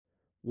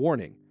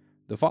Warning,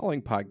 the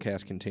following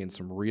podcast contains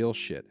some real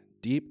shit.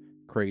 Deep,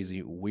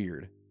 crazy,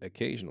 weird,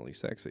 occasionally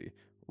sexy,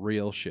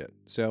 real shit.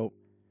 So,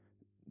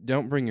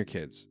 don't bring your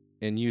kids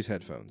and use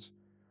headphones.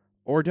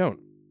 Or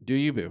don't. Do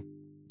you, boo.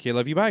 Okay,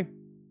 love you, bye.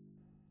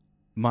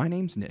 My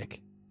name's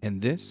Nick,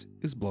 and this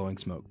is Blowing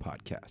Smoke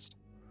Podcast.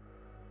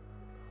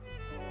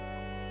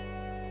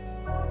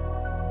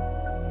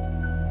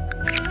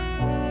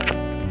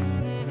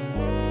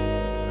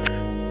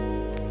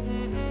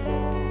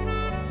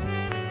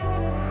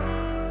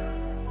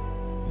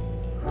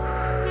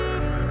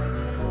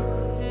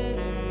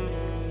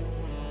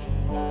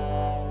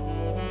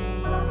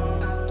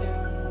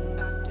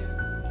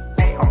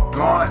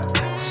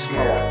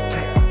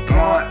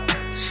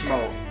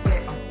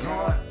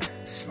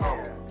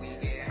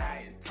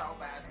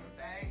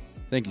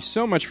 Thank you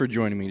so much for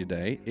joining me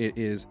today. It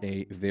is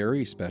a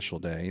very special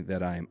day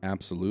that I am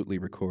absolutely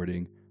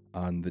recording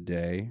on the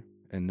day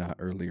and not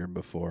earlier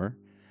before.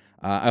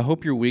 I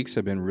hope your weeks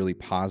have been really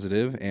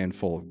positive and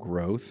full of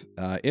growth.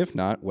 If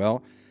not,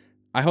 well,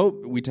 I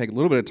hope we take a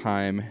little bit of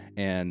time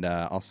and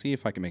I'll see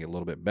if I can make it a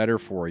little bit better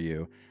for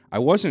you. I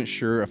wasn't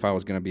sure if I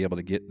was going to be able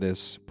to get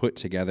this put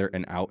together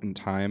and out in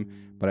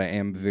time, but I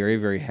am very,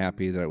 very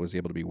happy that it was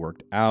able to be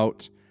worked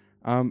out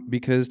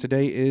because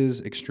today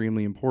is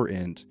extremely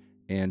important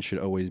and should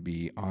always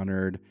be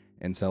honored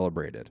and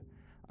celebrated.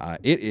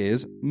 It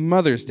is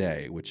Mother's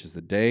Day, which is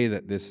the day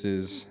that this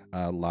is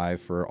live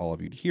for all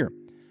of you to hear.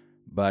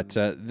 But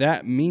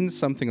that means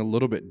something a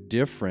little bit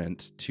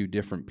different to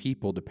different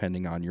people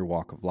depending on your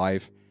walk of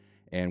life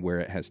and where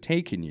it has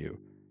taken you.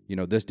 You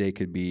know, this day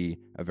could be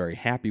a very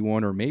happy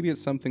one, or maybe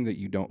it's something that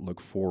you don't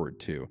look forward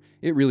to.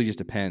 It really just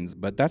depends,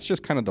 but that's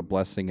just kind of the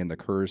blessing and the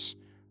curse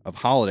of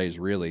holidays,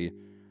 really.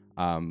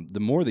 The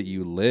more that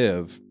you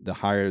live, the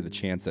higher the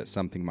chance that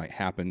something might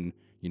happen,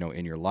 you know,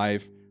 in your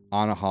life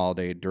on a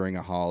holiday, during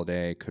a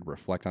holiday, could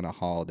reflect on a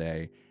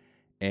holiday.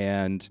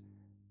 And,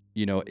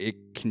 you know,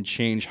 it can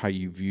change how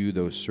you view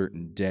those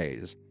certain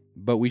days.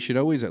 But we should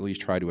always at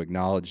least try to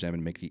acknowledge them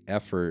and make the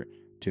effort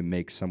to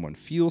make someone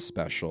feel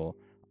special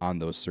on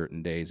those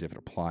certain days if it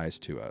applies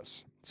to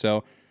us.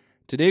 So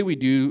today we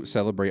do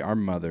celebrate our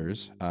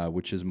mothers,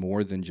 which is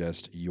more than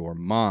just your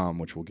mom,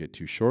 which we'll get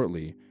to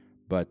shortly.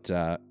 But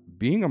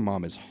being a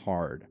mom is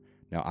hard.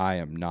 Now, I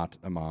am not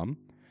a mom,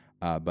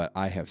 but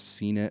I have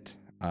seen it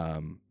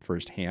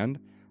firsthand.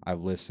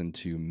 I've listened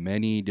to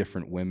many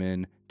different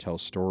women tell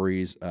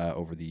stories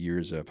over the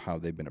years of how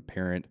they've been a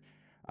parent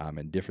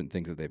and different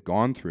things that they've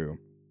gone through.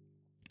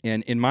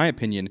 And in my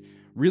opinion,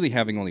 really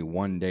having only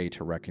one day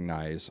to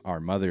recognize our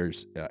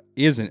mothers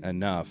isn't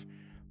enough.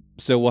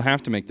 So we'll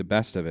have to make the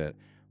best of it.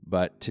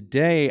 But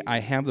today, I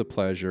have the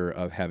pleasure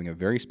of having a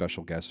very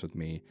special guest with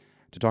me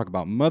to talk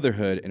about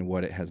motherhood and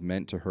what it has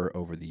meant to her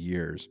over the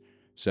years.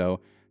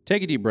 So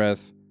take a deep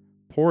breath,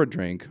 pour a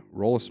drink,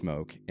 roll a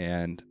smoke,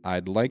 and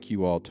I'd like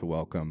you all to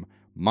welcome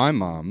my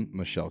mom,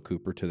 Michelle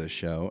Cooper, to the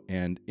show.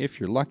 And if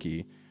you're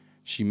lucky,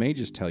 she may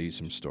just tell you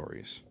some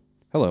stories.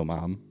 Hello,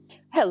 Mom.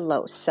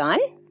 Hello, son.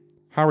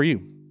 How are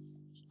you?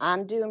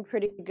 I'm doing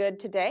pretty good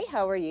today.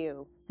 How are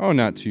you? Oh,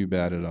 not too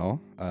bad at all.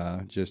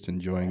 Just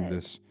enjoying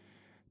this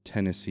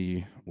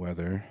Tennessee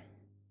weather.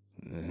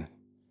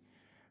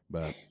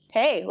 But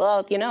hey,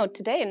 well, you know,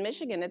 today in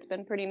Michigan, it's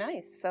been pretty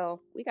nice.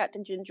 So we got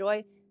to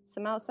enjoy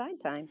some outside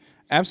time.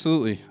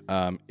 Absolutely.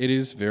 It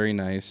is very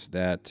nice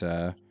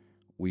that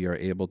we are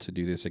able to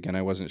do this. Again,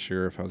 I wasn't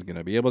sure if I was going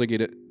to be able to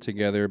get it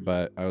together,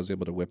 but I was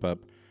able to whip up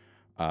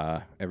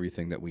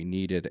everything that we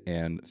needed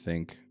and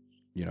thank,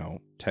 you know,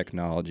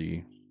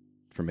 technology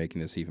for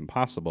making this even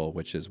possible,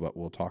 which is what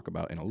we'll talk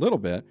about in a little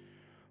bit.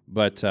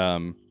 But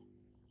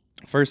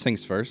first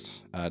things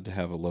first, to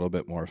have a little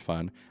bit more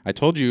fun. I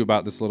told you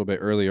about this a little bit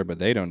earlier, but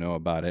they don't know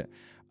about it.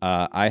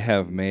 I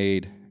have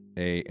made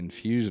a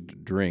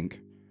infused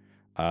drink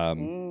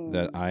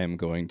that I am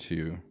going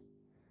to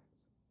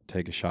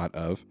take a shot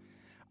of.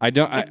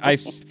 I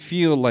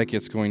feel like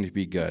it's going to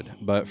be good,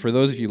 but for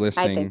those of you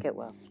listening, I think it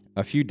will.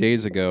 A few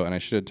days ago, and I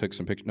should have took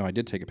some pictures. No, I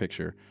did take a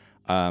picture.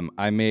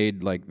 I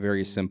made like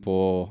very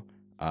simple.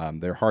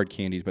 They're hard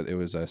candies, but it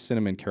was a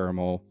cinnamon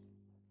caramel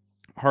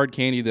hard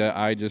candy that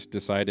I just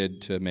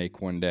decided to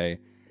make one day.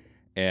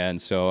 And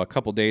so a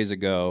couple days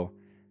ago,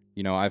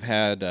 you know, I've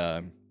had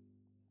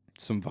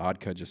some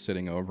vodka just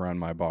sitting over on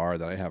my bar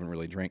that I haven't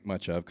really drank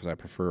much of because I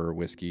prefer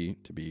whiskey,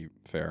 to be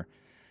fair.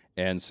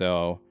 And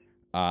so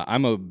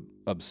I'm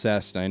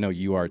obsessed, and I know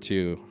you are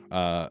too,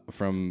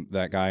 from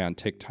that guy on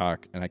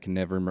TikTok, and I can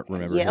never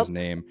remember his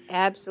name.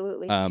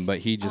 Absolutely. But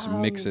he just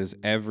mixes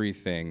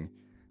everything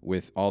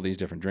with all these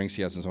different drinks.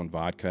 He has his own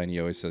vodka, and he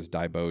always says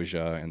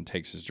Diboja and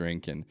takes his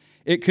drink. And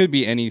it could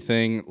be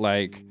anything.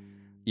 Like,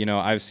 you know,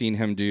 I've seen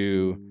him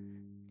do.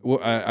 Well,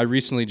 I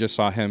recently just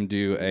saw him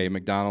do a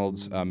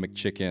McDonald's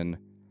McChicken,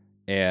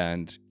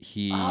 and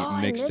he mixed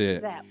I missed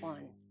it. That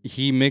one.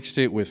 He mixed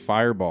it with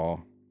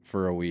Fireball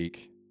for a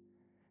week,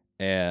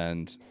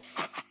 and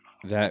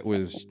that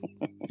was,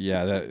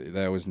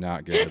 that was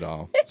not good at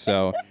all.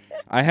 So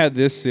I had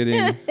this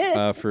sitting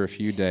for a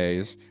few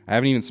days. I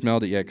haven't even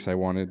smelled it yet because I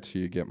wanted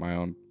to get my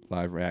own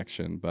live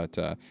reaction, but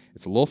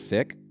it's a little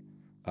thick,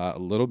 a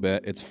little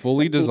bit. It's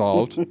fully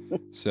dissolved,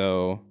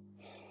 so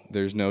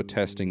there's no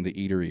testing the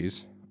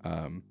eateries.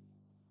 I'm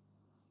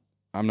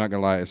not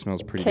gonna lie, it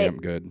smells pretty damn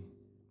good.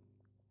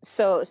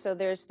 So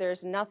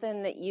there's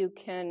nothing that you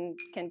can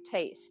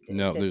taste.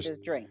 No, it just is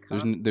drink.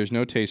 Huh? There's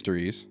no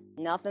tasteries.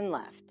 Nothing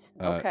left.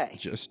 Okay.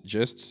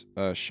 Just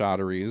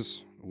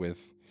shotteries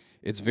with.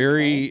 It's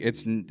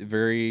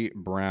very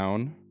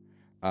brown.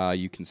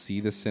 You can see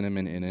the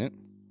cinnamon in it.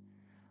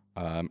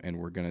 And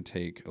we're gonna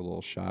take a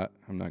little shot.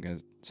 I'm not gonna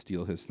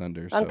steal his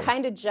thunder. I'm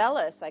kind of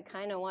jealous. I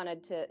kind of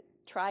wanted to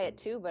try it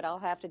too, but I'll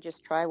have to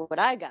just try what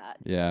I got.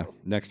 Yeah,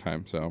 next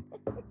time. So,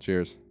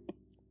 cheers.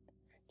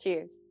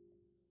 Cheers.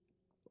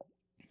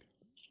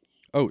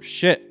 Oh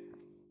shit!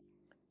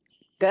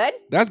 Good.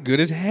 That's good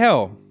as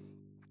hell.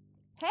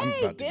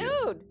 Hey,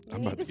 dude, you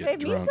need to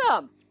save me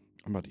some.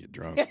 I'm about to get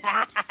drunk.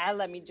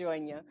 Let me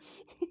join you.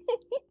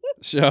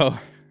 So,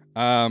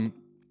 well,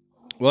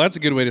 that's a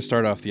good way to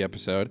start off the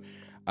episode.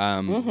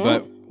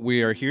 But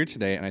we are here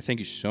today, and I thank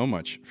you so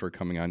much for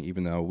coming on,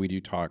 even though we do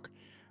talk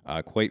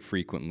quite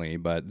frequently.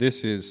 But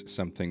this is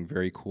something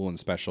very cool and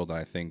special that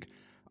I think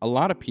a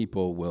lot of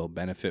people will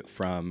benefit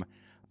from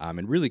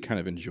and really kind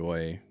of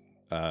enjoy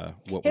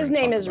what His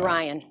name is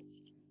Ryan.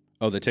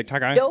 Oh, the TikTok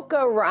guy?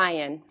 Doka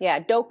Ryan. Yeah,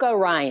 Doka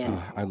Ryan.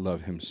 I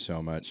love him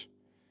so much.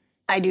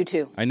 I do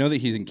too. I know that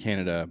he's in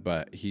Canada,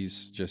 but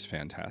he's just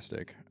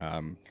fantastic.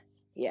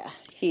 Yeah,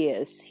 he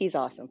is. He's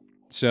awesome.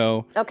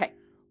 So, okay.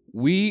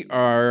 We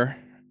are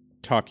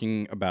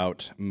talking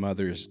about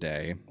Mother's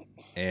Day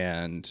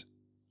and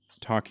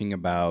talking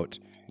about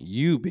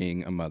you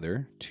being a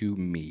mother to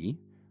me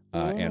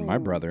and my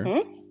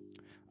brother.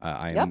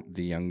 I am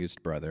the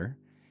youngest brother.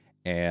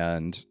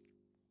 And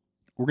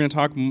we're going to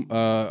talk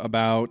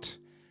about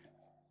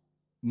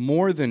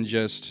more than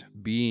just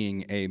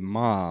being a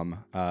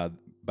mom,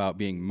 about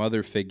being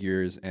mother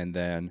figures, and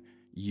then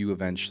you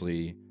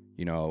eventually,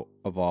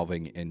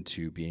 evolving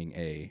into being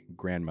a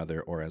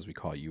grandmother, or as we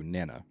call you,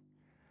 Nana.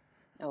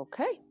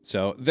 Okay.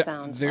 So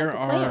there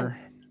are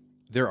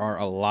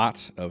a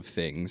lot of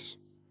things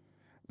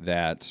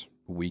that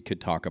we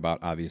could talk about,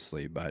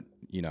 obviously, but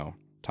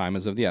time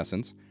is of the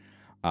essence.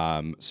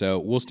 So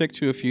we'll stick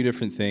to a few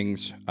different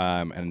things,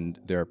 and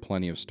there are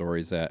plenty of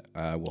stories that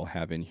we'll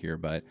have in here.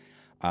 But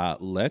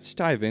let's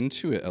dive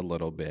into it a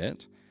little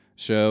bit.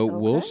 So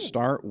we'll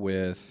start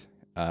with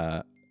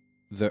the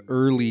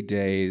early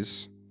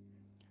days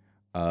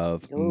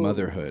of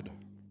motherhood.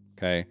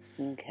 Okay.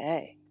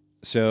 Okay.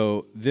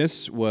 So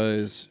this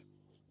was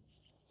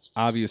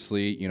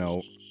obviously,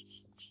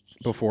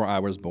 before I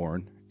was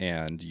born,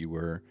 and you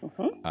were,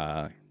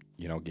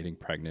 getting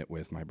pregnant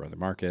with my brother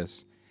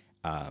Marcus.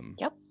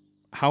 Yep.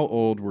 How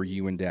old were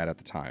you and Dad at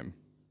the time?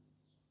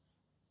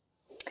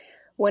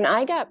 When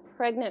I got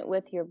pregnant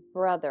with your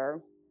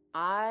brother,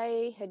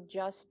 I had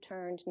just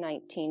turned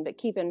 19, but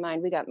keep in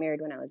mind, we got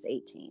married when I was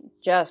 18,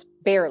 just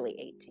barely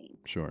 18.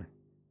 Sure.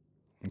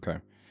 Okay.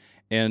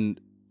 And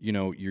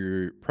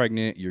you're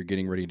pregnant, you're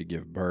getting ready to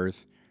give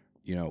birth.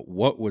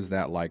 What was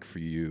that like for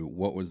you?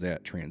 What was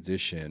that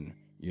transition?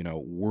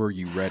 Were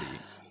you ready?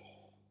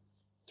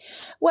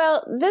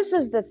 Well, this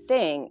is the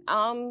thing.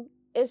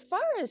 As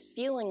far as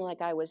feeling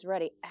like I was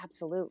ready,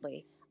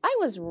 absolutely. I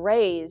was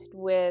raised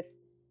with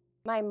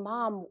my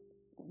mom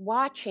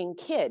watching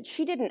kids.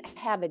 She didn't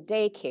have a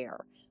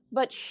daycare,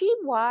 but she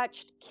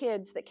watched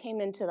kids that came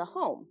into the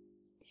home.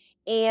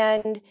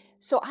 And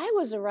so I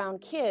was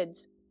around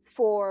kids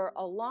for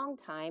a long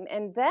time.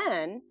 And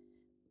then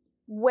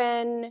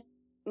when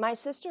my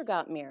sister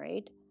got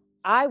married,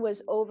 I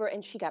was over,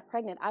 and she got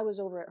pregnant. I was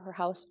over at her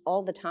house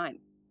all the time.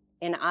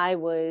 And I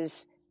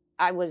was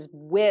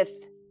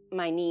with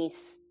my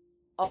niece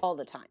all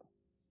the time.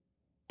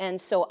 And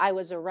so I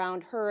was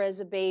around her as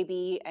a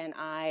baby, and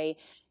I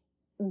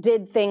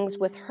did things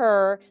with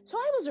her. So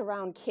I was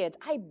around kids.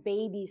 I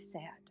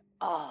babysat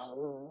a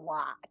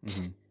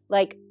lot,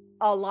 like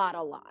a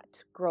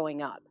lot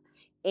growing up.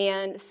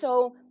 And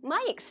so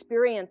my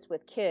experience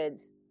with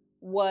kids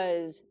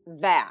was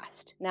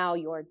vast. Now,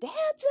 your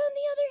dad's, on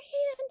the other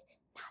hand,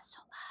 not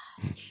so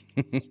much.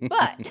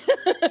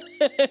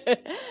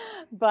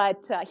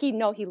 But he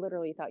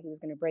literally thought he was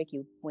going to break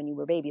you when you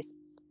were babies.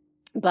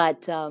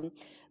 But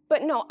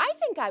no, I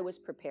think I was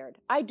prepared.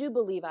 I do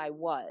believe I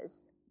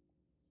was.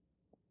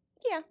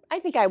 Yeah, I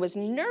think I was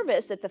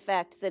nervous at the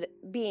fact that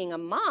being a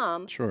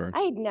mom, sure,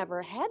 I had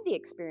never had the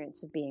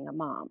experience of being a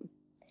mom.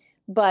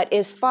 But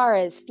as far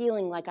as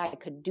feeling like I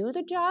could do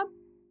the job,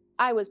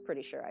 I was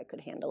pretty sure I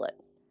could handle it.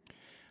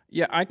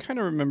 Yeah, I kind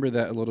of remember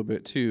that a little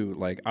bit too.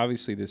 Like,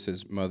 obviously this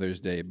is Mother's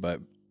Day, but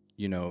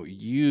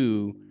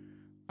you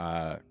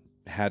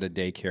had a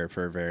daycare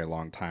for a very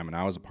long time, and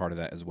I was a part of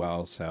that as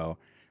well. So,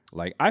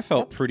 like, I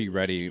felt pretty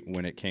ready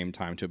when it came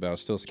time to it, but I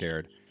was still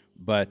scared.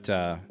 But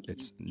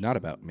it's not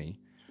about me.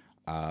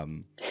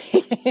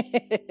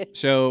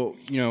 So,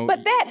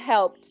 But that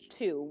helped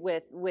too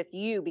with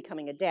you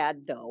becoming a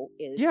dad, though.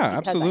 Yeah,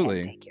 absolutely. I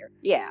had to take care.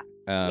 Yeah.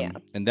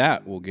 And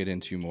that we'll get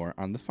into more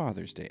on the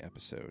Father's Day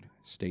episode.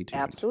 Stay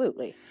tuned.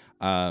 Absolutely.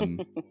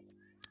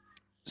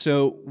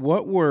 So,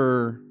 what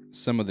were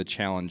some of the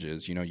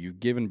challenges? You've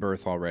given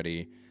birth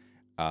already.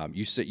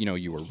 You said,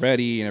 you were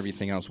ready and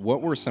everything else.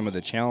 What were some of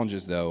the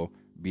challenges, though,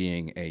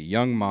 being a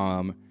young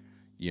mom?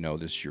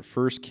 This is your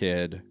first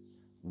kid.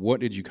 What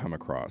did you come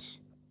across?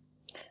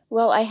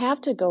 Well, I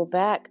have to go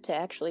back to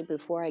actually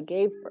before I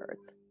gave birth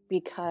Okay.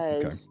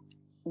 because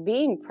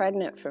being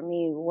pregnant for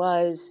me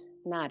was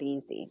not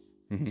easy.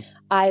 Mm-hmm.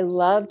 I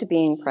loved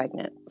being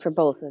pregnant for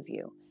both of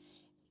you.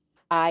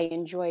 I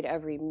enjoyed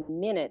every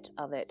minute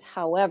of it.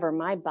 However,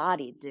 my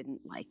body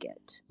didn't like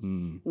it.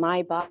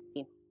 My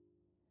body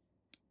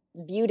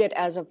viewed it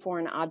as a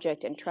foreign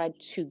object and tried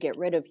to get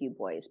rid of you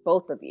boys,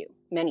 both of you,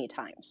 many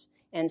times.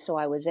 And so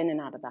I was in and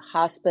out of the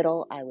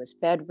hospital. I was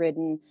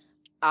bedridden.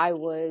 It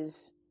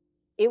was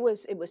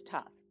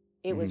tough.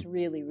 It was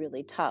really,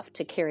 really tough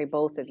to carry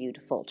both of you to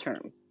full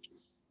term.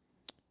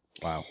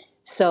 Wow.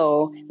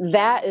 So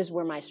that is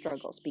where my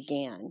struggles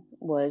began,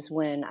 was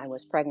when I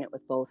was pregnant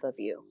with both of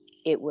you.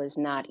 It was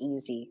not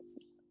easy,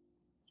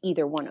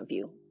 either one of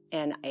you.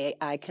 And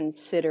I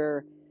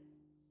consider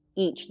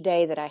each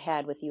day that I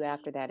had with you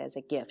after that as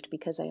a gift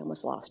because I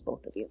almost lost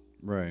both of you.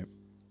 Right.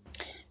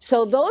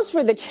 So those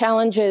were the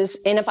challenges.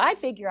 And if I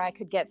figure I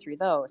could get through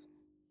those,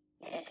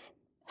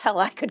 hell,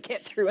 I could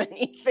get through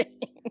anything.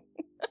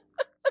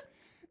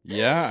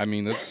 Yeah, I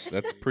mean, that's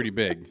pretty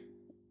big.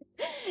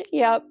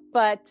 Yeah,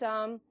 but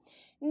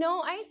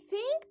no, I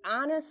think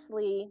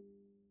honestly,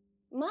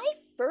 my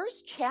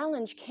first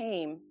challenge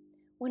came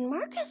when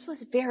Marcus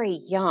was very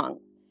young.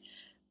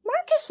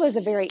 Marcus was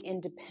a very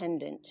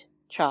independent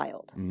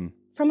child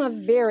from a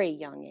very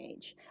young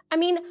age. I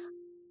mean,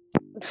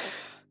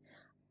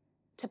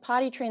 to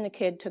potty train the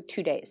kid took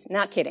 2 days.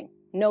 Not kidding.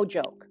 No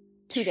joke.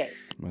 2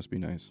 days. Must be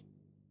nice.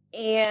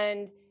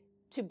 And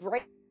to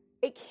break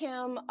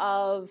him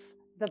of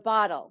the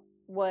bottle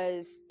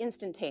was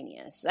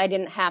instantaneous. I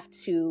didn't have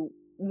to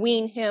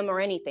wean him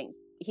or anything.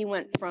 He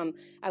went from,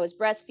 I was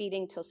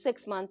breastfeeding till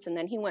 6 months, and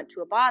then he went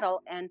to a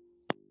bottle, and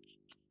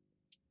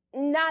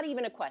not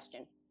even a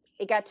question.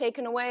 It got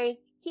taken away.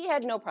 He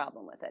had no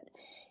problem with it.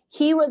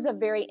 He was a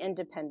very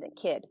independent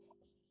kid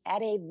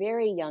at a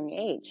very young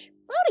age,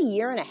 about 1.5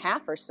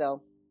 years or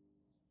so.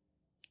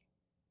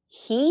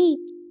 He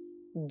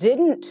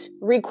didn't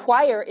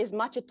require as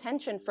much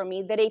attention from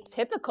me that a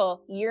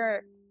typical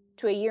 1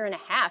 to 1.5 years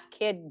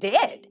kid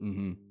did.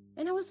 Mm-hmm.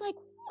 And I was like,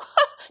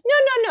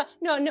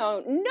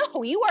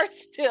 no, you are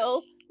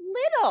still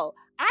little.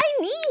 I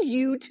need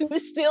you to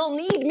still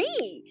need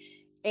me.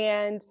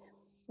 And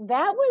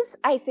that was,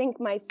 I think,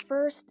 my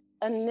first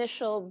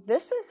initial,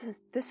 this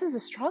is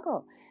a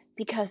struggle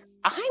because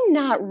I'm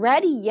not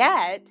ready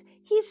yet.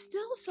 He's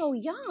still so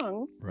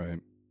young.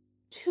 Right.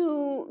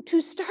 To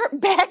start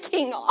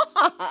backing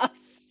off.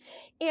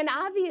 And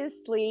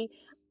obviously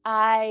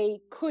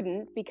I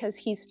couldn't because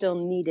he still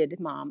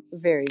needed Mom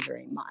very,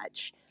 very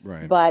much.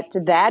 Right. But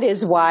that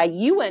is why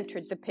you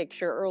entered the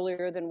picture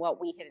earlier than what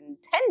we had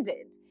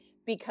intended,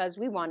 because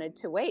we wanted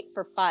to wait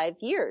for 5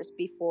 years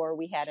before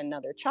we had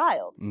another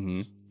child.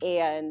 Mm-hmm.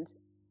 And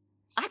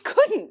I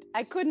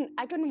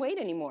couldn't wait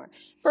anymore.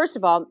 First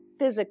of all,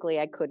 physically,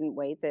 I couldn't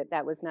wait.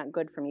 That was not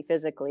good for me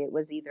physically. It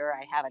was either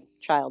I have a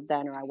child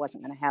then or I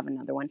wasn't going to have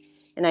another one.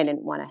 And I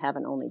didn't want to have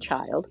an only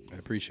child. I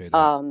appreciate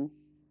that.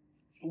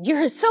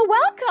 You're so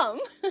welcome.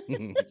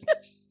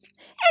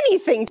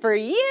 Anything for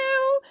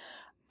you.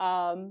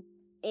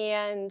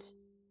 And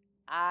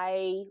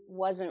I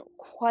wasn't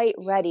quite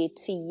ready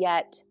to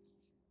yet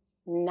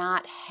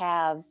not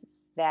have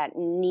that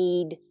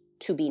need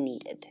to be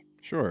needed.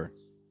 Sure.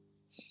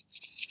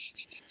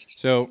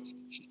 So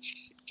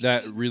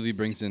that really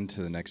brings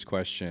into the next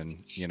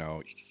question.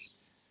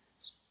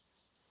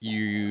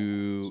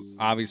 You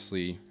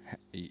obviously,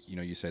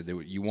 you said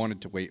that you wanted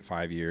to wait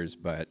 5 years,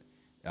 but,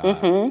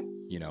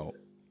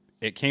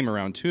 it came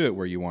around to it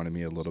where you wanted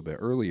me a little bit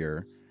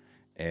earlier.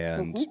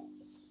 And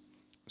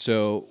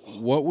so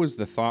what was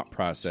the thought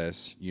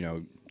process?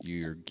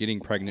 You're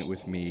getting pregnant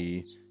with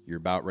me. You're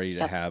about ready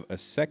to have a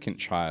second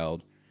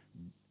child.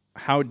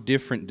 How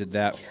different did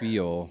that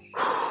feel?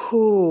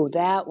 Ooh,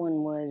 that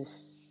one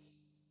was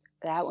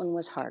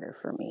harder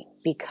for me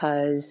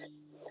because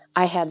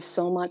I had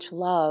so much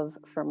love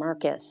for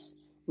Marcus.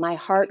 My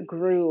heart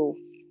grew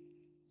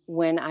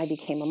when I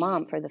became a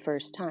mom for the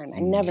first time. I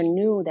never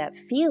knew that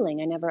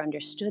feeling. I never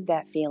understood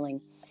that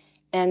feeling.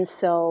 And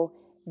so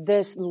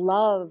this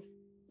love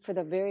for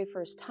the very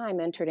first time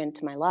entered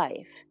into my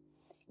life.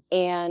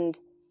 And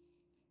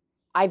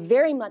I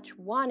very much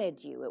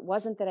wanted you. It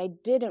wasn't that I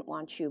didn't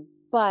want you,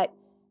 but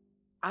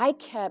I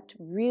kept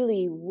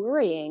really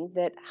worrying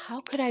that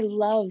how could I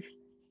love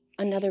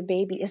another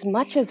baby as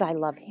much as I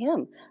love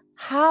him?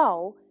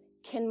 How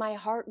can my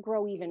heart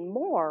grow even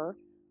more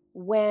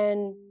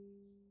when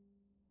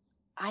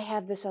I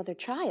have this other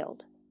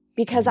child?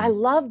 Because I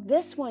love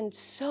this one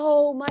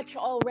so much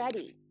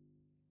already.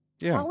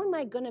 Yeah. How am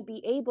I going to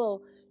be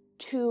able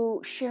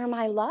to share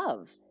my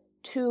love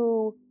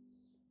to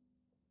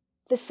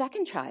the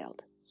second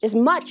child as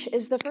much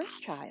as the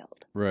first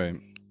child? Right.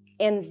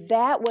 And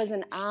that was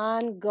an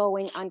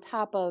ongoing, on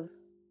top of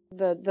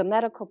the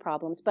medical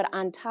problems. But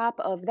on top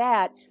of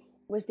that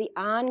was the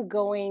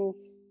ongoing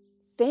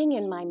thing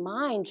in my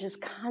mind,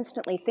 just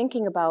constantly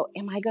thinking about,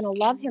 am I going to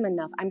love him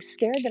enough? I'm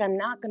scared that I'm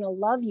not going to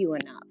love you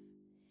enough.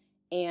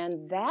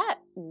 And that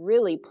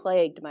really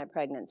plagued my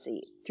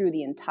pregnancy through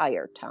the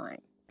entire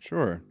time.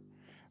 Sure.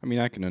 I mean,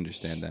 I can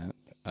understand that.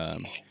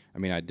 I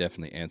mean, I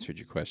definitely answered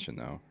your question,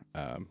 though,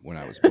 when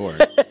I was born.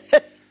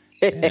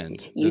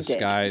 And the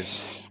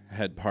skies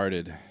had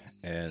parted.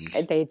 And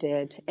they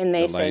did. And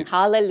they sang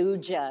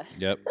hallelujah.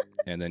 Yep.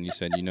 And then you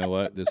said, you know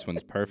what? This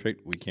one's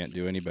perfect. We can't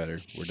do any better.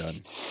 We're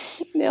done.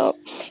 No.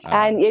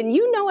 And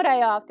you know what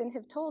I often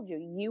have told you.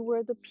 You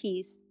were the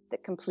piece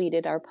that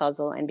completed our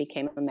puzzle and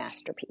became a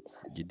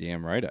masterpiece. You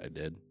damn right I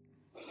did.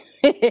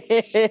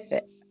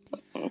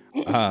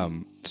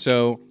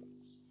 So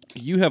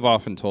you have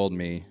often told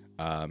me,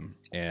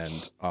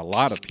 and a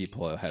lot of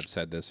people have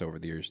said this over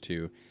the years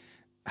too,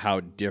 how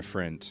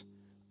different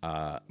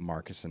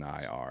Marcus and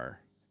I are.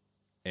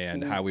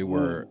 And how we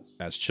were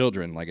as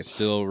children, like it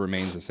still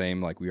remains the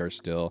same. Like we are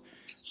still,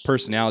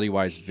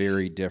 personality-wise,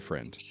 very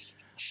different.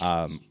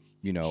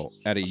 You know,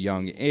 at a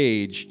young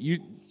age, you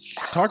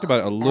talked about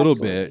it a little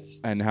bit,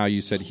 and how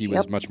you said he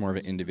was much more of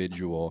an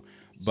individual.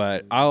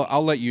 But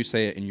I'll let you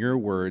say it in your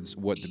words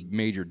what the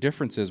major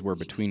differences were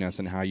between us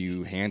and how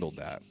you handled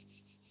that.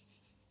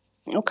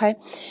 Okay,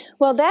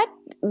 well that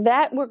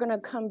we're going to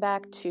come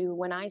back to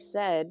when I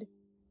said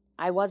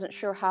I wasn't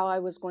sure how I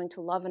was going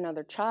to love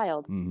another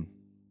child. Mm-hmm.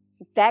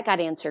 That got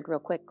answered real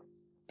quick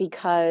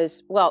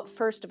because, well,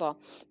 first of all,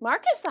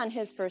 Marcus on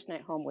his first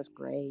night home was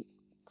great.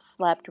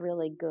 Slept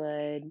really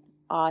good.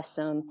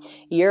 Awesome.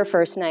 Your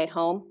first night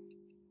home,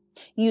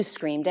 you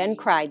screamed and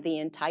cried the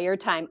entire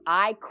time.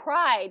 I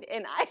cried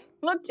and I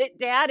looked at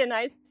Dad and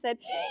I said,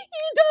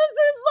 he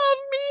doesn't love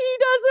me. He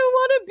doesn't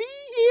want to be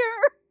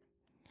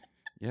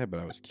here. Yeah,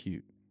 but I was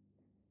cute.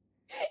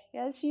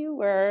 Yes, you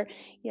were.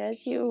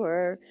 Yes, you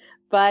were.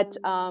 But,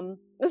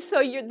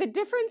 so the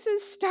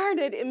differences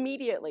started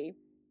immediately.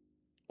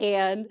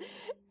 And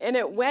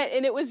it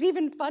was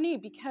even funny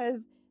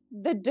because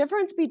the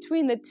difference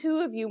between the two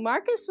of you,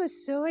 Marcus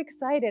was so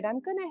excited. I'm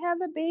going to have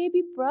a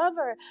baby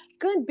brother.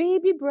 Good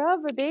baby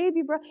brother,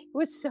 baby brother. He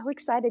was so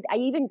excited. I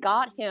even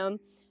got him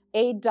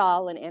a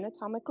doll, an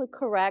anatomically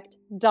correct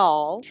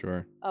doll,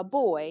 sure, a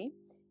boy,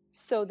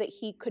 so that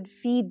he could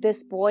feed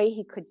this boy.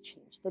 He could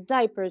change the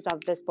diapers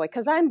of this boy.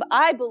 Because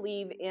I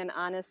believe in,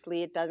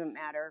 honestly, it doesn't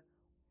matter.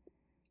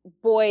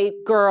 Boy,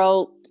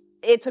 girl,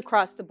 it's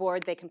across the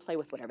board. They can play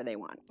with whatever they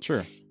want.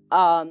 Sure.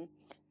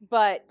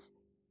 But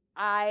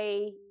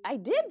I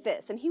did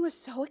this, and he was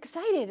so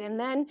excited. And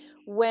then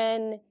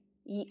when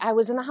I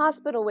was in the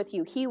hospital with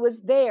you, he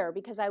was there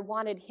because I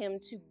wanted him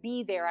to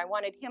be there. I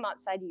wanted him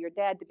outside of your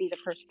dad to be the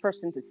first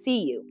person to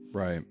see you.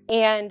 Right.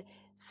 And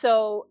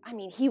so, I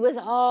mean, he was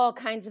all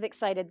kinds of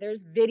excited.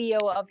 There's video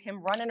of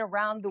him running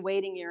around the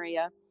waiting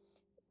area,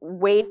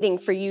 waiting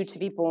for you to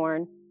be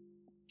born.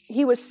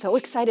 He was so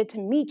excited to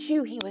meet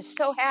you. He was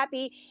so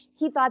happy.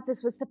 He thought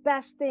this was the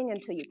best thing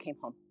until you came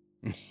home.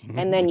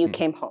 And then you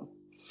came home.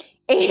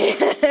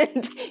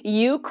 And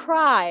you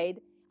cried.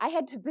 I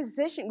had to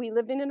position. We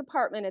lived in an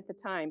apartment at the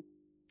time.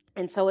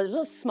 And so it was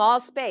a small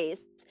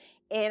space.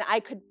 And I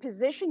could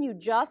position you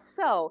just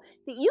so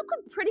that you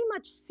could pretty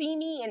much see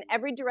me in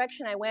every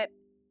direction I went,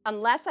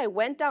 unless I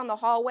went down the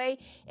hallway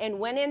and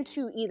went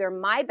into either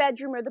my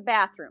bedroom or the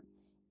bathroom.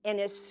 And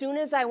as soon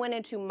as I went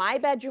into my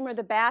bedroom or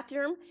the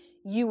bathroom,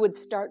 you would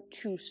start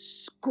to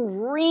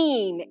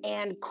scream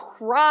and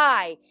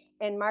cry.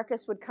 And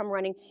Marcus would come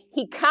running.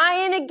 He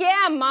crying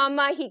again,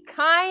 Mama. He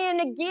crying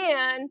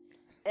again.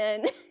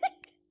 And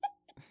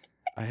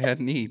I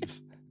had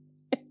needs.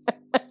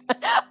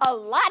 A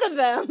lot of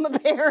them,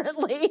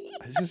 apparently.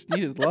 I just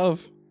needed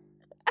love.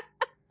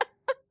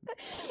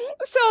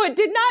 So it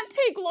did not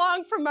take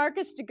long for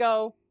Marcus to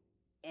go,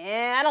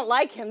 I don't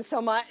like him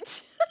so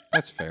much.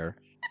 That's fair.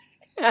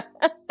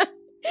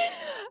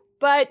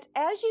 But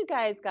as you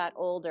guys got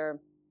older,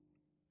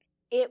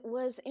 it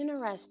was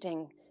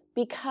interesting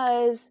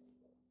because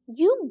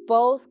you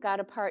both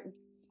got a part.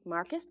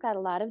 Marcus got a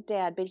lot of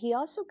Dad, but he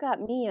also got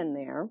me in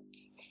there.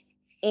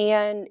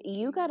 And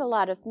you got a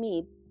lot of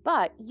me,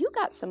 but you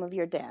got some of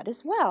your dad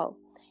as well.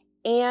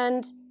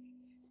 And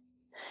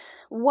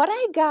what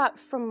I got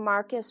from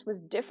Marcus was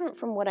different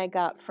from what I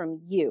got from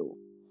you.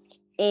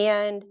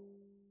 And,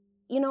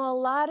 you know, a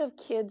lot of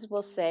kids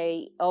will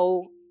say,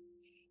 oh,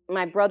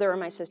 my brother or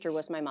my sister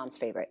was my mom's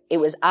favorite. It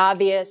was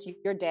obvious.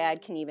 Your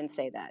dad can even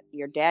say that.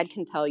 Your dad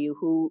can tell you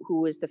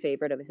who is the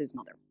favorite of his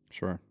mother.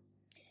 Sure.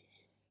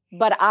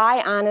 But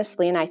I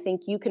honestly, and I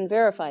think you can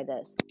verify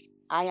this,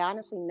 I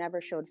honestly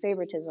never showed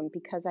favoritism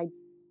because I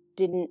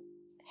didn't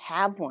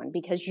have one,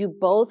 because you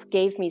both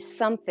gave me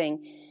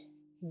something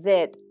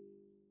that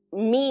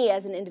me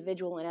as an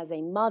individual and as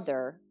a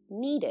mother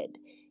needed.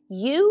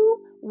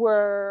 You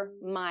were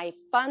my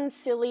fun,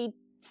 silly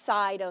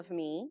side of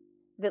me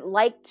that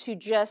liked to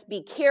just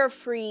be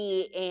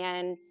carefree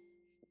and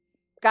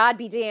God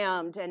be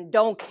damned and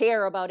don't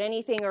care about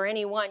anything or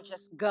anyone,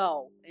 just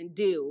go and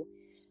do.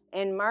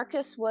 And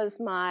Marcus was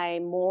my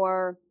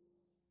more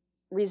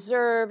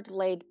reserved,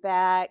 laid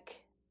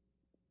back,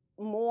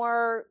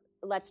 more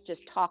let's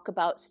just talk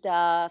about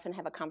stuff and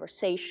have a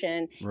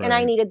conversation. And I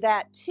Right. needed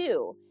that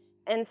too.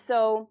 And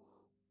so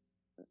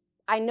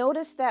I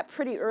noticed that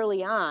pretty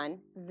early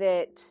on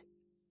that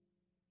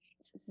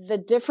the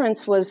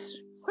difference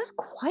was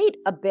quite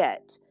a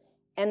bit.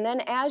 And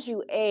then as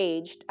you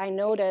aged, I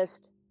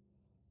noticed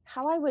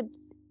how I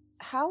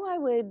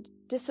would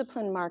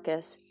discipline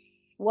Marcus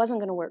wasn't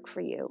going to work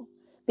for you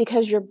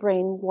because your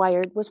brain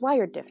was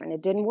wired different.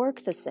 It didn't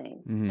work the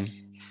same. Mm-hmm.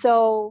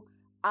 So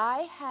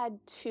I had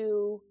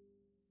to,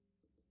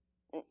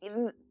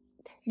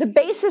 the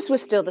basis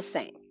was still the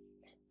same.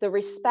 The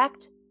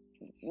respect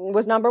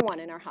was number one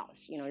in our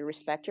house. You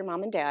respect your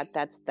mom and dad.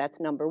 That's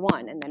number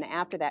one. And then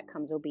after that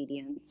comes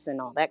obedience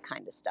and all that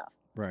kind of stuff.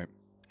 Right.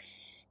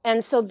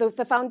 And so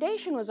the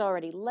foundation was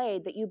already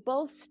laid that you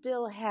both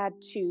still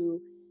had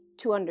to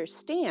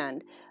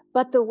understand.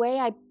 But the way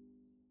I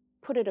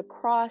put it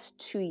across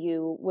to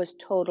you was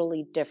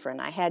totally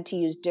different. I had to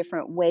use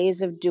different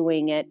ways of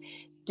doing it.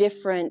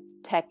 Different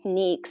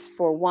techniques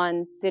for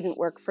one didn't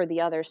work for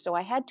the other. So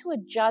I had to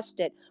adjust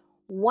it.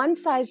 One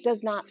size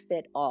does not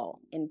fit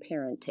all in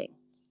parenting.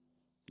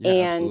 Yeah,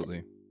 And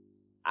absolutely.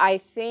 I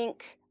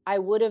think I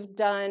would have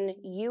done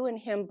you and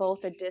him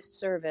both a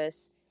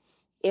disservice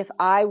if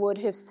I would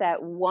have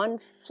set one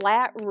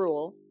flat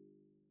rule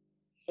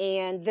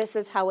and this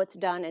is how it's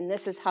done and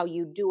this is how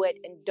you do it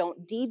and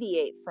don't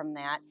deviate from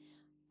that.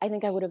 I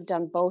think I would have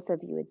done both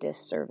of you a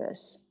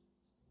disservice.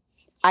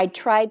 I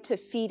tried to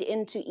feed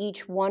into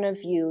each one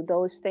of you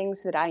those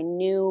things that I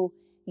knew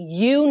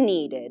you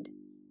needed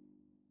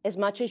as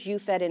much as you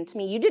fed into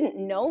me. You didn't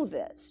know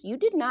this. You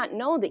did not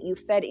know that you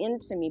fed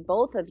into me,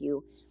 both of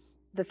you,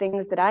 the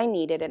things that I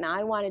needed. And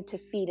I wanted to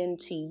feed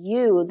into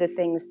you the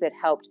things that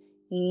helped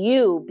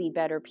you be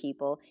better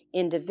people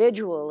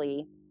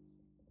individually.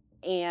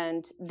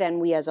 And then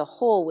we as a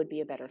whole would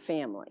be a better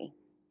family.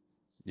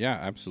 Yeah,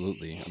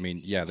 absolutely. I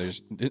mean, yeah,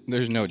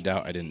 there's no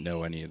doubt I didn't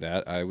know any of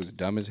that. I was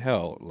dumb as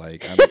hell.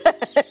 Like,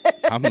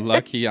 I'm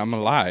lucky I'm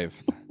alive.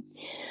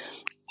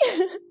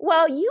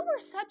 Well, you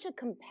were such a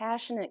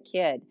compassionate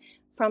kid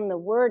from the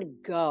word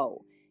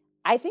go.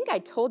 I think I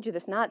told you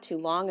this not too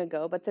long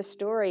ago, but the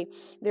story,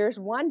 there's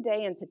one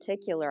day in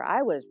particular,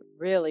 I was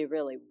really,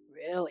 really,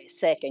 really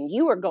sick, and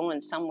you were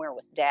going somewhere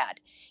with Dad.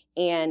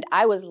 And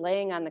I was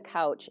laying on the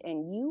couch,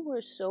 and you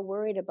were so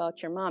worried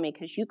about your mommy,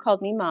 because you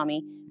called me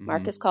mommy,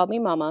 Marcus called me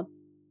mama,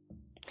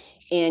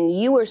 and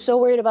you were so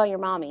worried about your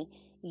mommy,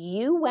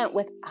 you went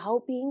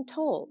without being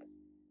told.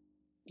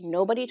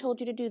 Nobody told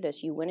you to do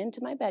this. You went into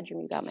my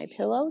bedroom. You got my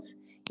pillows.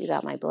 You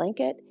got my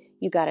blanket.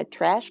 You got a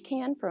trash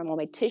can for all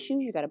my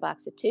tissues. You got a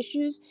box of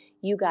tissues.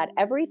 You got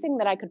everything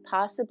that I could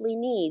possibly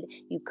need.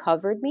 You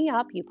covered me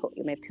up. You put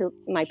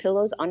my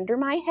pillows under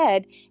my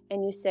head.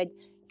 And you said,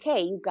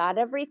 okay, you got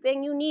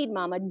everything you need,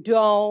 Mama.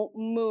 Don't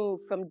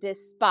move from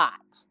this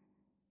spot.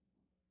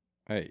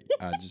 Hey,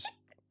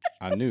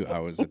 I knew I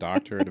was a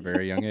doctor at a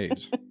very young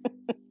age.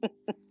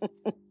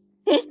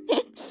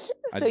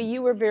 So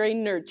you were very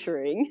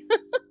nurturing.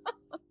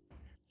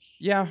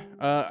 Yeah,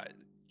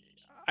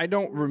 I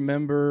don't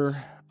remember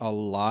a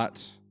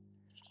lot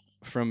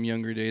from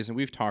younger days, and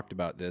we've talked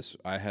about this.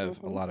 I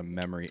have a lot of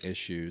memory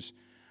issues,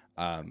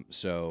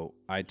 so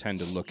I tend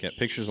to look at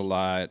pictures a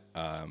lot.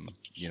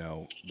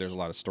 There's a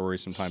lot of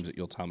stories sometimes that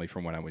you'll tell me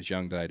from when I was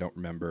young that I don't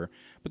remember,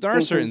 but there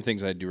are certain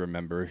things I do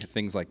remember,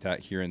 things like that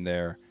here and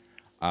there.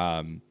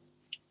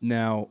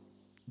 Now,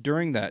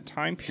 during that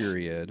time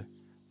period,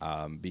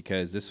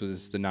 because this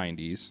was the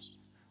 90s,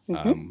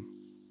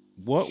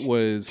 what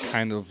was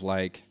kind of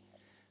like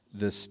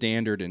the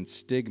standard and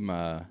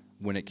stigma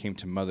when it came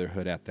to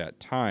motherhood at that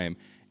time,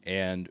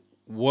 and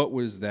what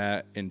was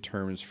that in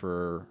terms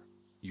for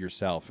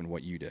yourself and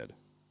what you did?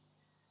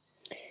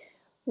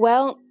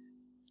 Well,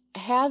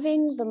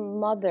 having the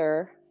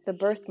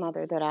birth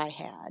mother that I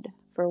had,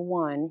 for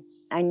one,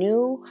 I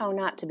knew how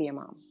not to be a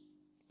mom.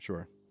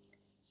 Sure.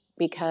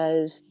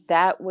 Because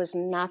that was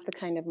not the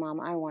kind of mom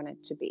I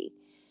wanted to be.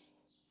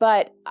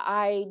 But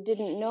I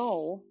didn't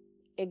know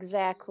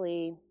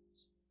exactly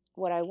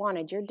what I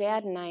wanted. Your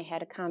dad and I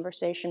had a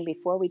conversation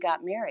before we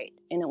got married,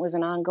 and it was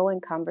an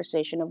ongoing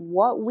conversation of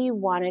what we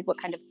wanted, what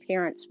kind of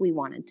parents we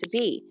wanted to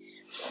be.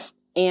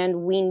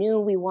 And we knew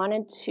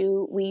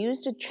we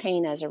used a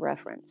chain as a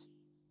reference.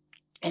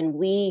 And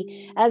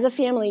we, as a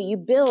family, you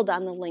build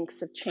on the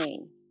links of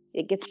chain.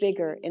 It gets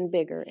bigger and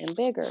bigger and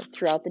bigger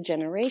throughout the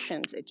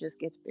generations. It just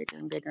gets bigger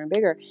and bigger and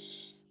bigger.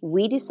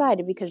 We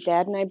decided, because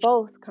Dad and I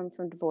both come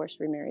from divorced,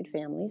 remarried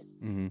families,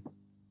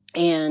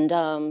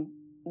 and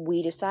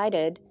we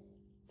decided,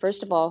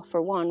 first of all, for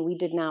one, we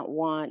did not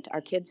want our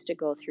kids to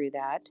go through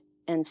that,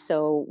 and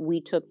so we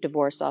took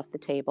divorce off the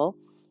table,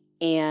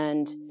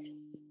 and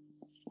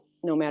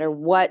no matter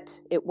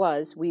what it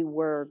was, we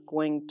were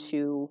going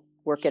to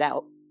work it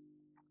out,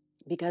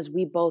 because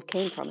we both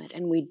came from it,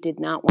 and we did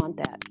not want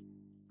that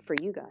for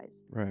you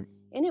guys. Right.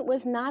 And it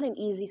was not an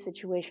easy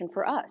situation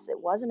for us.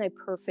 It wasn't a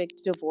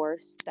perfect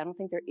divorce. I don't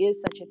think there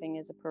is such a thing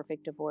as a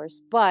perfect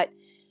divorce, but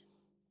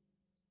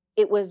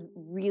it was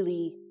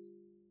really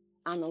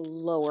on the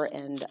lower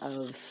end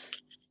of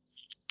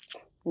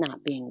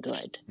not being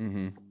good.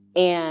 Mm-hmm.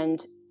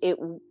 And it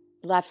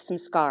left some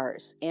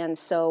scars. And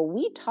so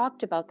we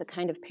talked about the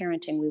kind of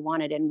parenting we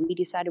wanted, and we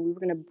decided we were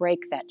going to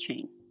break that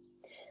chain,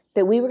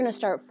 that we were going to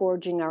start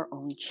forging our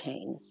own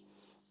chain.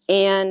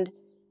 And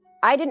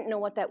I didn't know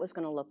what that was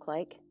going to look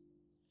like.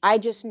 I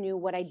just knew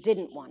what I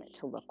didn't want it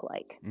to look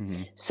like.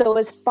 Mm-hmm. So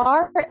as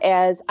far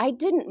as I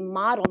didn't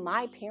model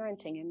my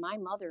parenting and my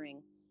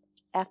mothering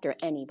after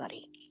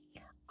anybody,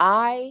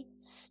 I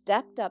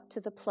stepped up to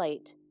the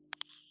plate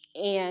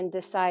and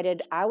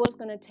decided I was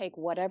going to take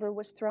whatever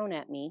was thrown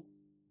at me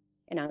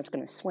and I was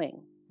going to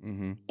swing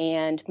Mm-hmm.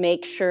 and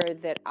make sure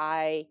that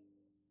I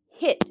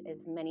hit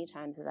as many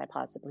times as I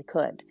possibly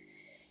could.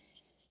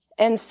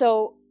 And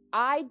so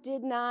I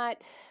did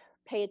not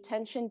pay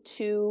attention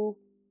to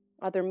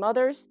other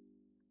mothers.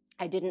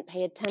 I didn't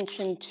pay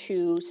attention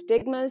to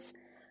stigmas.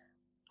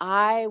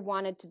 I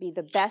wanted to be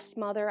the best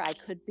mother I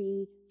could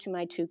be to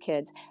my 2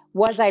 kids.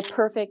 Was I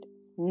perfect?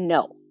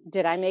 No.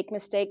 Did I make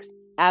mistakes?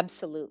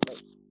 Absolutely.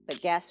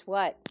 But guess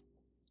what?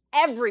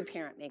 Every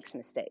parent makes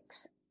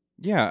mistakes.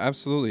 Yeah,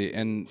 absolutely.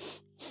 And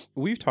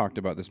we've talked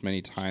about this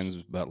many times,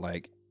 but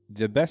like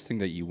the best thing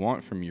that you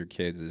want from your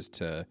kids is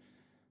to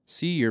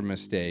see your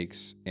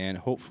mistakes and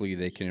hopefully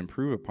they can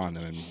improve upon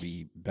them and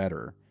be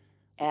better.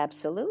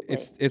 Absolutely.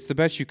 It's the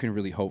best you can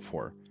really hope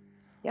for.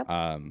 Yep.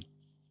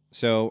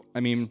 So, I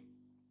mean,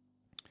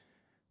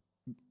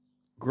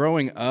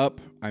 growing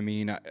up,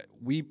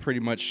 we pretty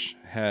much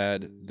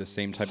had the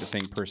same type of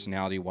thing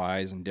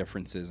personality-wise and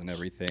differences and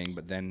everything,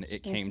 but then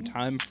it came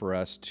time for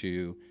us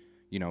to,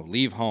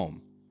 leave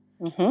home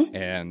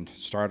and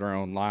start our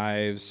own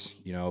lives.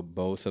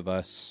 Both of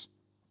us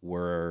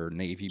were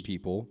Navy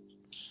people.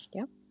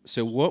 Yep.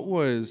 So what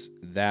was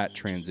that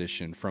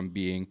transition from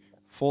being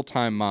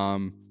full-time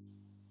mom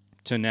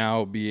to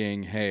now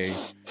being, hey,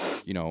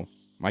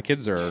 my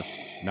kids are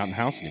not in the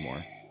house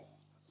anymore?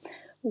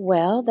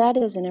 Well, that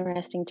is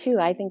interesting too.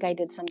 I think I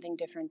did something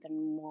different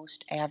than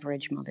most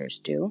average mothers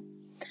do.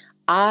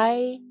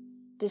 I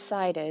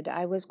decided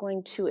I was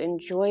going to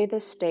enjoy the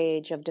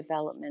stage of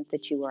development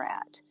that you were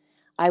at.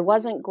 I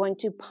wasn't going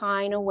to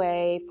pine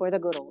away for the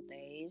good old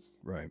days.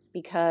 Right.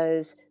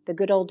 Because the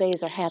good old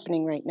days are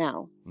happening right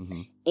now.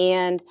 Mm-hmm.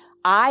 And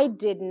I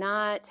did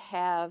not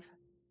have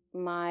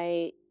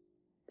my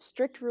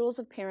strict rules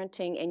of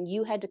parenting, and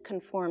you had to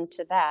conform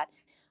to that.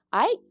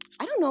 I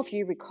don't know if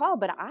you recall,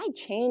 but I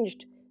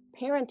changed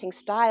parenting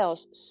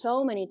styles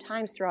so many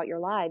times throughout your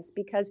lives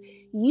because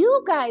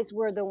you guys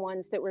were the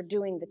ones that were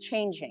doing the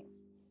changing.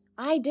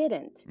 I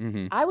didn't.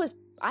 Mm-hmm.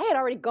 I had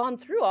already gone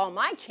through all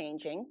my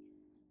changing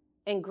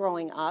and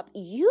growing up.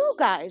 You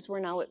guys were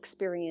now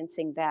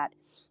experiencing that.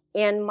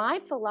 And my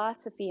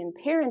philosophy in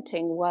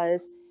parenting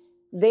was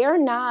they're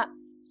not,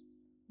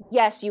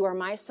 yes, you are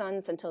my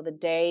sons until the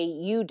day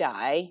you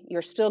die.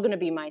 You're still going to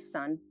be my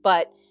son,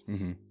 but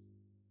Mm-hmm.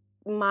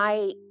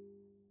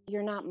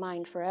 You're not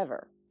mine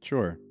forever.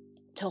 Sure.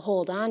 To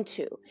hold on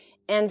to.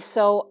 And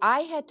so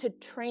I had to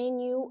train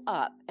you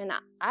up. And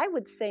I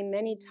would say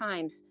many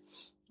times,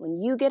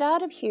 when you get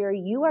out of here,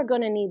 you are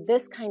going to need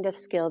this kind of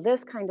skill, and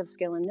this kind of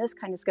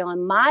skill.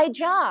 And my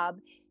job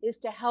is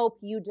to help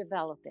you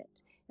develop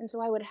it. And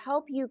so I would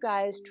help you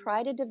guys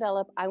try to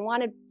develop. I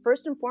wanted,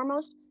 first and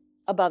foremost,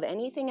 above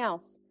anything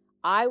else,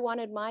 I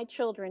wanted my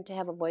children to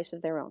have a voice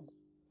of their own.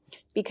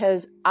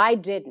 Because I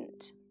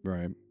didn't.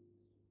 Right.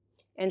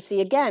 And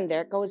see, again,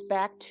 there it goes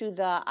back to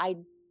I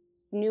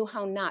knew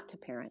how not to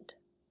parent.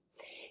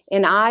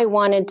 And I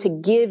wanted to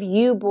give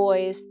you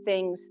boys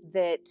things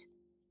that,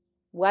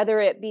 whether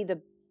it be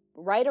the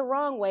right or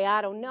wrong way,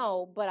 I don't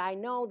know, but I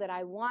know that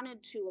I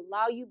wanted to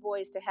allow you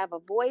boys to have a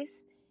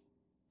voice.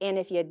 And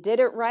if you did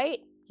it right,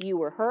 you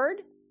were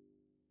heard.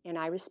 And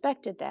I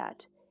respected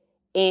that.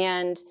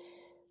 And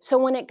so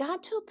when it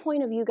got to a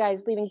point of you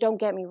guys leaving, don't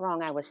get me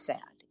wrong, I was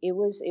sad. It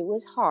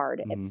was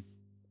hard,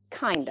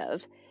 kind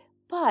of.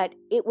 But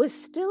it was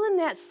still in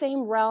that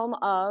same realm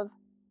of,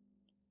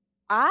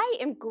 I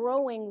am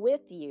growing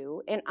with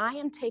you, and I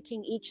am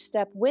taking each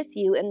step with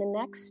you, and the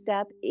next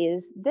step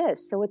is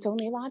this. So it's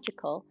only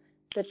logical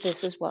that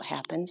this is what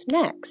happens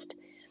next.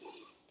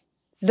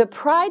 The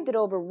pride that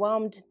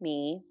overwhelmed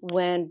me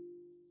when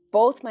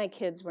both my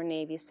kids were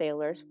Navy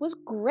sailors was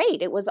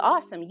great. It was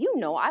awesome.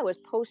 I was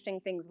posting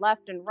things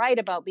left and right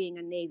about being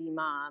a Navy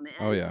mom. And,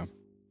 oh, yeah.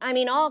 I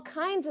mean, all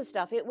kinds of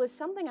stuff. It was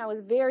something I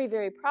was very,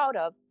 very proud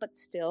of, but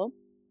still,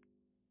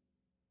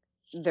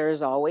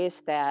 there's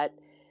always that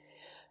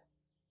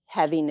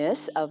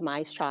heaviness of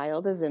my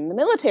child is in the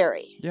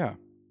military. Yeah.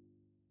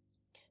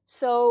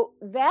 So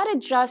that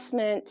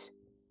adjustment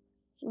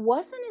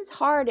wasn't as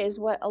hard as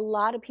what a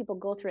lot of people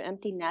go through,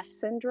 empty nest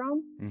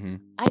syndrome. Mm-hmm.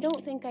 I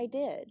don't think I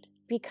did,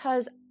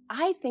 because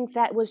I think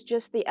that was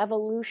just the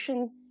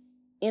evolution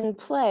in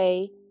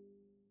play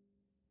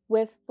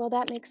with, well,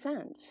 that makes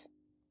sense.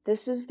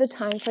 This is the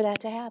time for that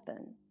to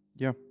happen.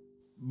 Yeah.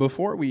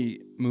 Before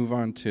we move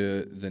on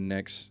to the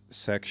next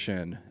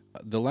section,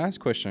 the last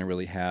question I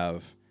really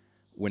have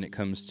when it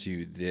comes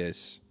to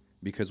this,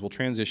 because we'll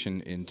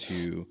transition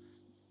into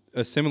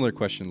a similar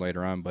question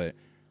later on, but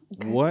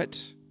Okay.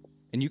 what,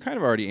 and you kind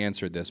of already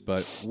answered this,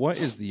 but what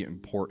is the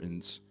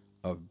importance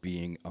of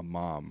being a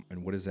mom,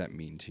 and what does that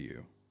mean to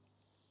you?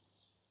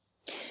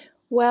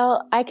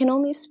 Well, I can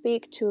only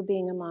speak to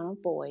being a mom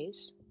of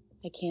boys.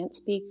 I can't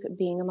speak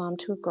being a mom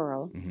to a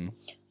girl. Mm-hmm.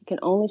 I can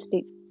only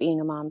speak being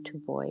a mom to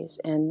boys.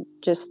 And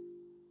just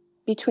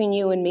between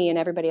you and me and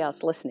everybody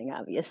else listening,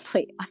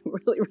 obviously, I'm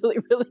really, really,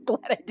 really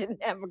glad I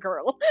didn't have a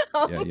girl.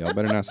 Yeah, y'all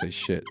better not say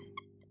shit.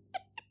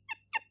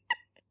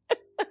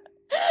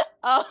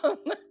 Um,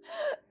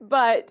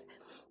 but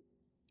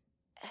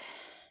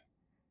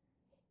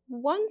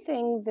one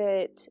thing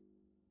that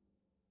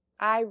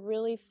I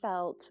really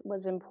felt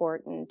was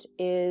important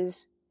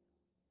is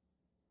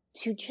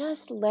to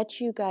just let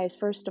you guys,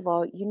 first of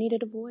all, you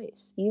needed a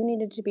voice. You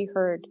needed to be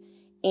heard.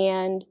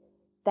 And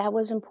that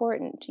was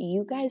important.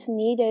 You guys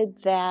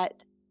needed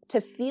that, to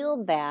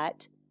feel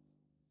that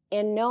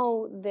and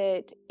know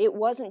that it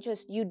wasn't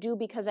just you do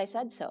because I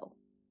said so.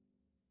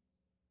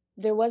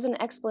 There was an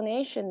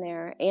explanation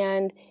there.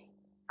 And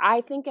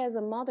I think as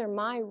a mother,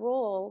 my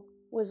role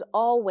was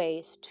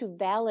always to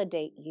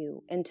validate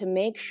you and to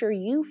make sure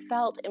you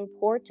felt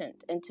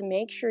important and to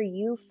make sure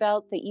you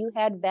felt that you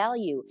had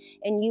value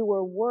and you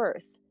were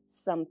worth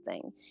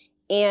something.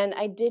 And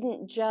I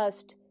didn't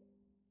just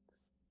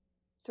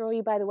throw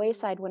you by the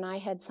wayside when I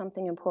had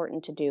something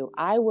important to do.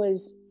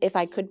 If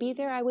I could be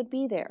there, I would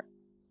be there.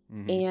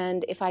 Mm-hmm.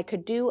 And if I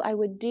could do, I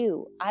would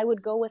do. I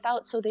would go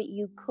without so that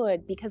you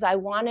could, because I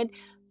wanted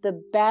the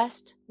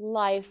best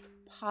life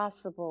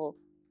possible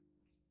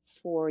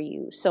for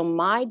you. So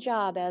my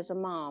job as a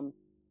mom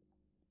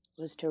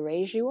was to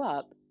raise you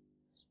up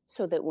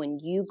so that when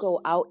you go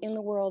out in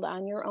the world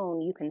on your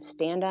own, you can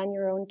stand on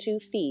your own 2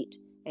 feet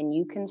and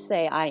you can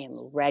say, I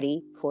am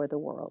ready for the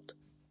world.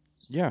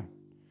 Yeah.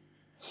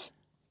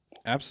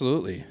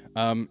 Absolutely.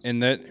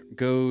 And that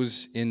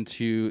goes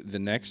into the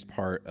next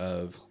part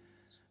of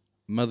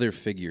mother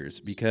figures,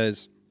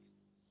 because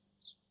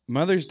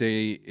Mother's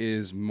Day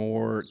is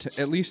more,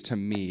 at least to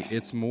me,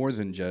 it's more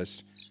than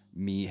just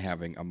me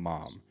having a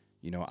mom.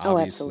 You know,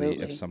 obviously,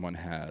 absolutely. if someone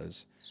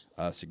has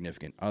a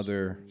significant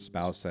other,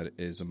 spouse that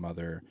is a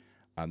mother,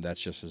 that's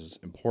just as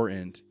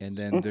important. And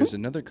then there's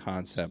another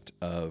concept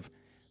of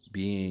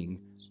being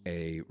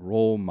a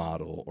role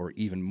model, or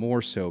even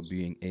more so,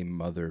 being a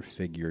mother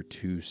figure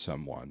to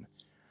someone.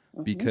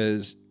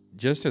 Because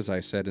just as I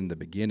said in the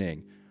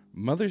beginning,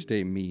 Mother's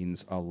Day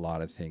means a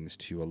lot of things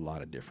to a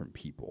lot of different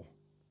people.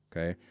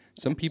 Okay.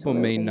 Some people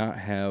may not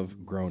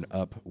have grown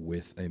up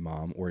with a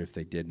mom, or if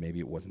they did, maybe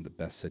it wasn't the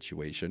best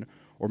situation,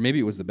 or maybe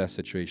it was the best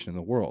situation in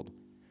the world.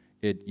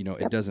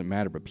 It doesn't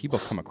matter, but people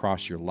come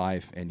across your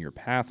life and your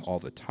path all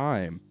the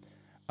time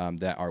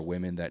that are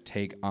women that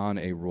take on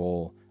a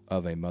role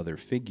of a mother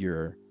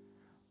figure,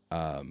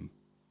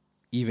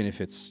 even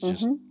if it's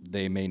just,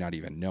 they may not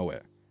even know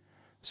it.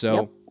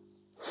 So,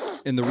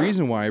 and the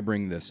reason why I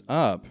bring this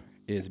up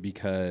is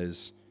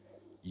because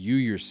you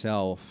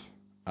yourself,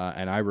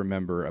 and I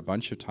remember a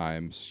bunch of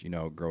times,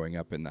 growing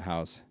up in the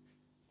house,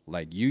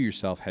 like you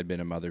yourself had been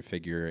a mother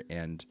figure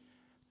and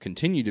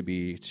continue to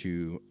be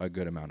to a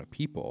good amount of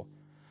people.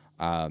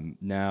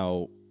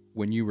 Now,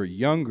 when you were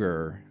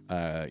younger,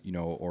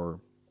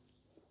 or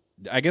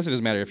I guess it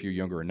doesn't matter if you're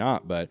younger or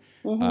not, but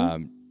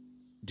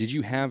did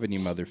you have any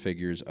mother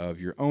figures of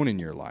your own in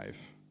your life?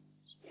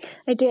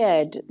 I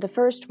did. The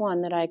first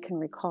one that I can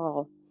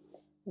recall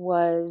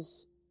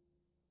was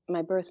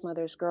my birth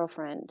mother's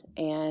girlfriend.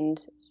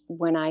 And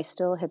when I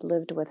still had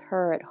lived with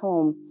her at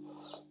home,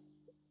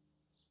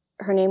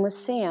 her name was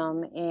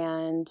Sam,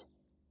 and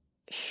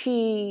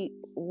she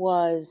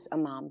was a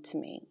mom to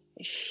me.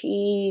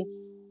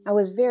 I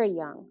was very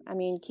young. I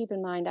mean, keep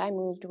in mind, I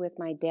moved with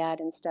my dad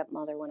and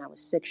stepmother when I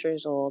was 6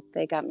 years old.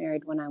 They got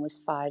married when I was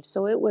 5.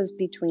 So it was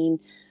between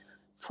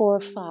 4 or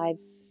 5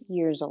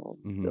 years old,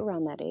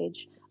 around that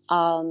age.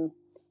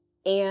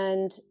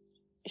 And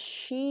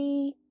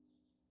she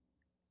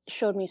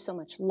showed me so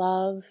much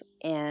love,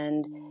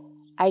 and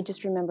I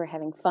just remember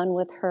having fun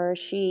with her.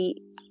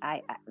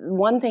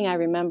 One thing I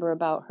remember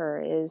about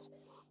her is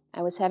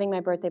I was having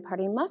my birthday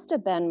party. It must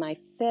have been my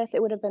 5th.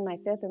 It would have been my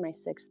 5th or my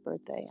 6th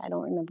birthday. I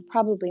don't remember.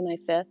 Probably my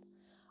 5th.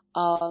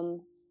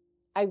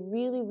 I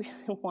really,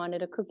 really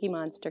wanted a Cookie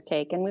Monster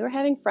cake, and we were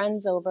having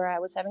friends over. I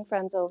was having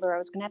friends over. I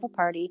was going to have a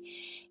party,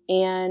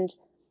 and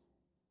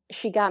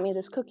she got me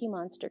this Cookie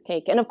Monster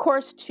cake. And of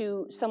course,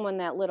 to someone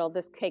that little,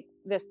 this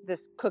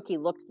cookie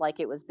looked like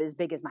it was as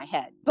big as my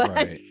head, but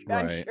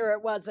I'm sure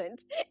it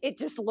wasn't. It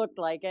just looked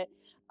like it.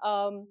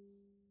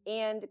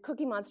 And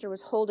Cookie Monster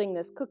was holding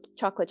this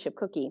chocolate chip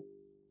cookie,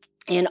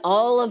 and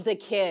all of the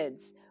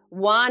kids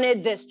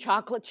wanted this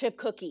chocolate chip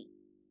cookie.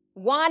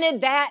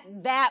 Wanted that.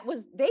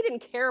 They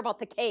didn't care about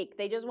the cake.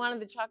 They just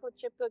wanted the chocolate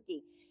chip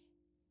cookie.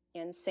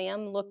 And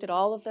Sam looked at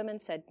all of them and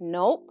said,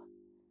 nope,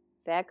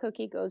 that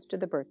cookie goes to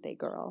the birthday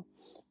girl.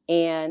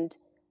 And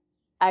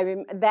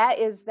that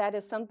is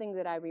something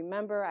that I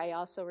remember. I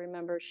also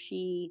remember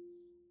she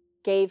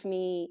gave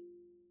me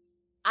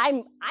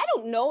I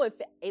don't know if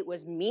it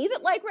was me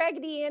that liked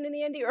Raggedy Ann and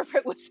Andy or if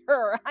it was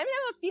her. I mean,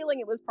 I have a feeling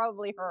it was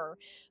probably her.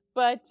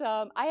 But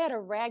I had a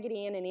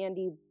Raggedy Ann and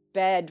Andy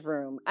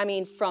bedroom. I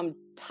mean, from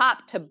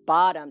top to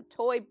bottom,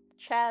 toy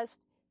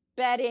chest,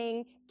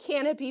 bedding,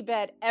 canopy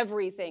bed,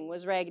 everything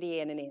was Raggedy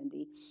Ann and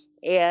Andy.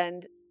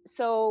 And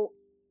so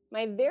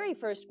my very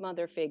first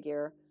mother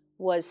figure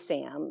was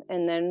Sam.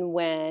 And then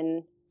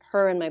when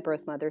her and my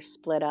birth mother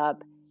split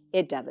up,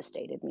 it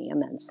devastated me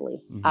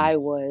immensely. Mm-hmm. I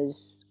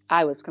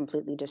was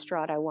completely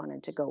distraught. I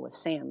wanted to go with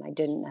Sam. I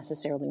didn't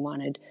necessarily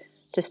wanted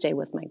to stay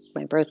with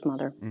my birth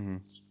mother. Mm-hmm.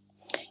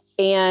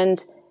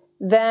 And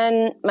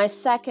then my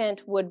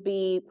second would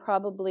be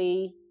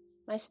probably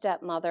my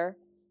stepmother.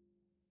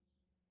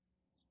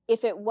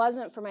 If it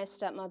wasn't for my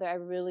stepmother, I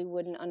really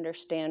wouldn't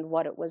understand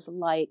what it was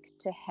like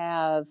to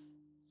have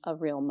a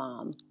real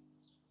mom,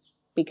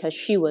 because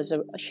she was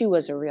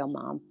a real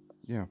mom.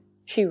 Yeah.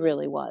 She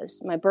really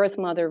was. My birth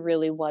mother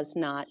really was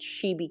not.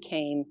 She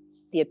became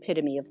the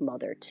epitome of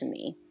mother to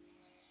me.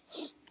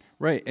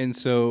 Right. And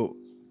so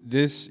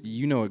this,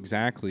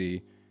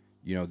 exactly,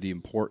 the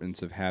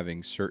importance of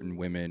having certain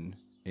women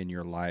in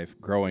your life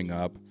growing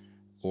up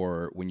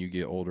or when you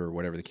get older,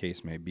 whatever the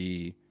case may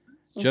be.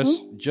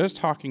 Just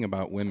talking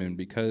about women,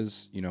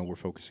 because, we're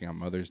focusing on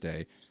Mother's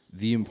Day,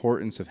 the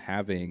importance of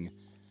having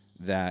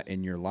that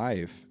in your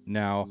life.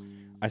 Now,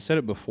 I said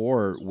it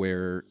before,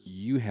 where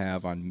you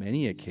have on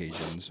many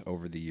occasions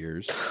over the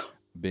years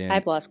been...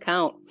 I've lost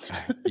count.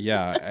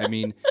 Yeah, I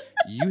mean,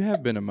 you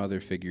have been a mother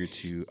figure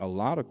to a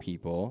lot of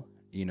people,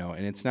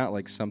 and it's not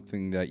like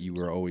something that you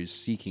were always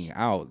seeking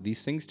out.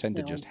 These things tend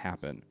to just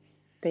happen.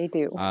 They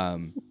do.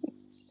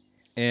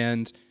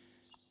 And,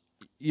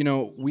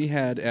 we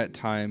had at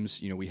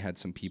times, we had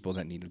some people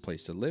that needed a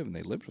place to live, and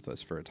they lived with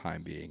us for a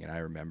time being, and I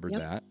remember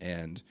that.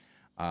 And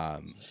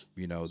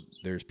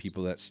there's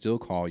people that still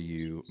call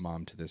you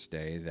mom to this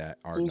day that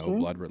are no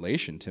blood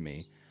relation to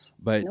me.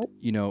 But,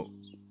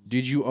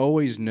 did you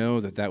always know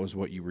that was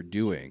what you were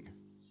doing?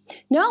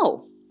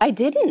 No, I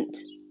didn't.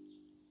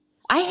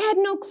 I had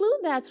no clue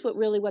that's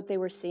what they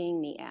were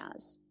seeing me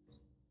as.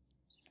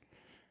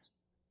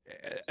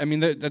 I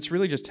mean, that's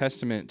really just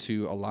testament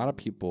to a lot of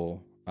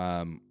people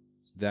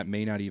that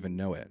may not even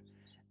know it.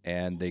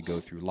 And they go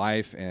through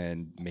life,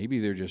 and maybe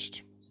they're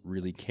just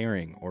really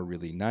caring or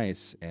really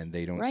nice, and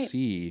they don't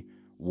see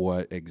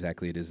what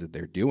exactly it is that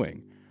they're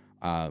doing.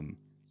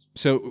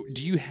 So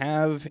do you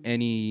have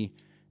any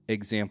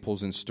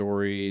examples and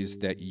stories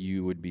that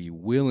you would be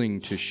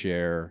willing to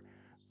share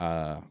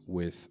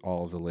with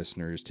all of the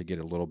listeners to get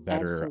a little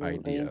better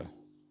idea?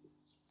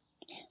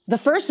 The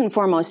first and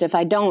foremost, if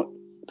I don't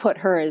put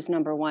her as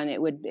number one,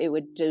 it would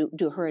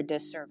do her a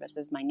disservice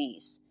as my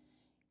niece.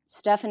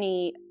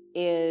 Stephanie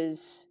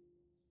is...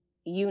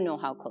 You know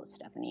how close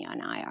Stephanie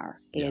and I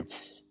are. Yeah.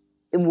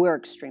 We're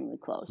extremely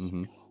close.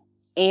 Mm-hmm.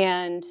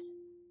 And,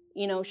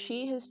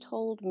 she has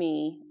told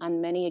me on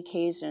many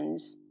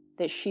occasions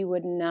that she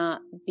would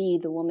not be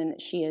the woman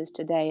that she is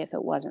today if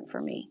it wasn't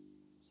for me.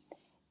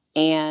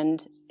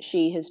 And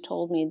she has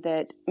told me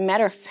that,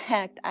 matter of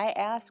fact, I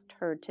asked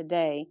her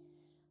today,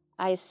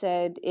 I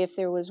said, if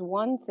there was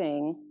one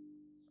thing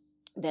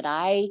that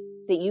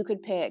you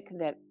could pick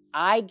that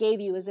I gave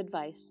you as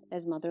advice,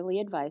 as motherly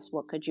advice,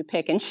 what could you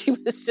pick? And she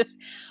was just,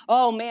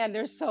 oh man,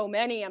 there's so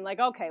many. I'm like,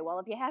 okay, well,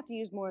 if you have to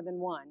use more than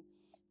one.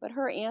 But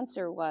her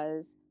answer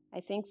was, I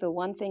think the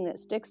one thing that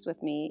sticks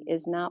with me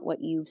is not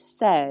what you've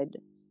said,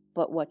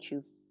 but what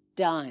you've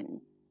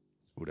done.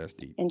 Oh, that's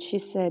deep. And she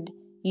said,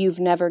 you've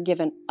never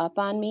given up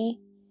on me.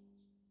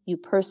 You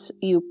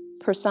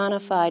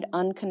personified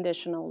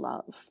unconditional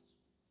love.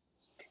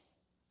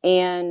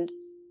 And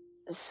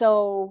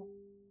so...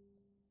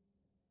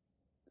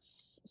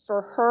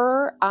 for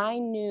her, I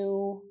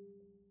knew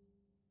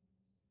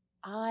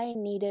I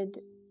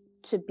needed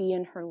to be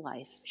in her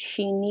life.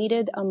 She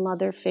needed a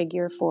mother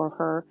figure for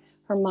her.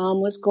 Her mom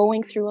was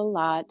going through a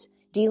lot,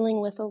 dealing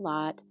with a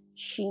lot.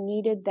 She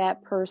needed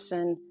that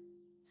person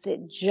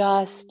that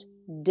just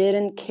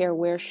didn't care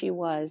where she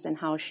was and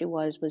how she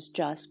was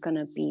just going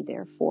to be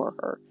there for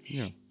her.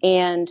 Yeah.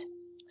 And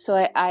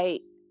so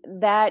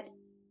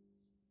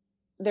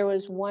there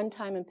was one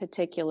time in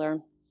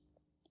particular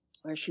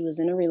where she was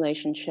in a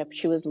relationship.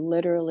 She was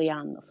literally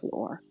on the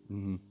floor.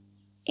 Mm-hmm.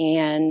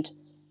 And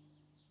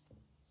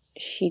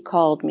she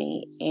called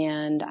me,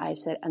 and I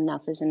said,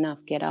 enough is enough.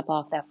 Get up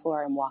off that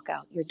floor and walk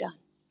out. You're done.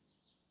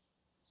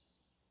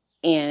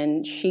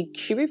 And she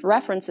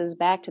references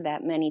back to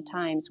that many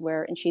times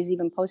and she's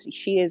even posted,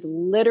 she has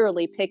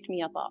literally picked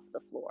me up off the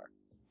floor.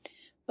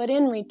 But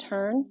in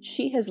return,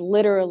 she has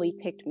literally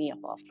picked me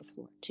up off the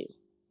floor too.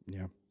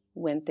 Yeah.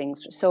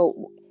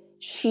 So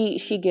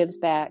she gives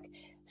back.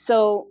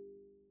 So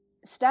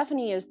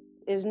Stephanie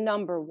is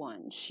number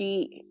one.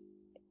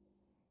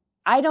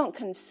 I don't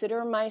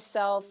consider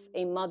myself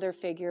a mother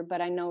figure,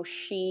 but I know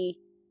she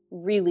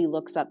really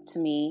looks up to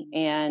me,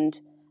 and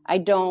I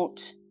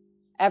don't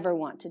ever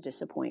want to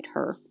disappoint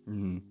her.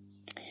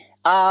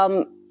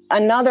 Mm-hmm.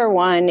 Another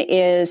one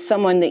is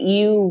someone that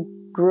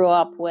you grew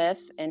up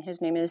with, and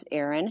his name is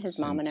Aaron. His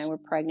mom and I Since- were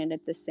pregnant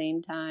at the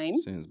same time.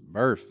 Since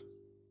birth.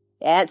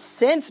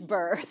 Since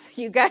birth.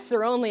 You guys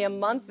are only a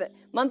month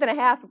and a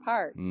half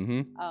apart.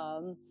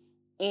 Mm-hmm.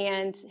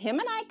 And him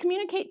and I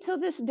communicate till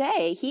this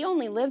day. He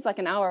only lives like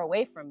an hour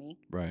away from me.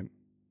 Right.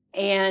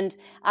 And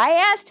I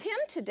asked him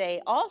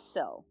today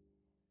also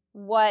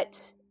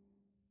what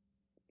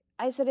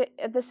I said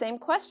the same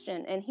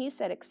question, and he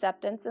said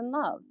acceptance and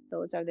love.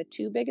 Those are the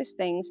two biggest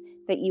things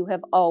that you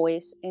have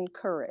always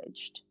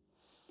encouraged.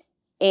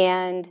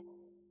 And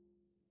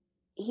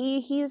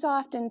he's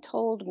often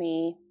told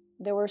me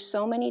there were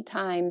so many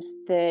times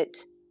that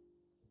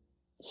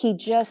he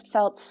just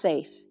felt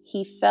safe.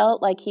 He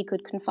felt like he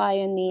could confide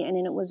in me and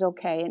it was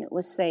okay and it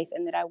was safe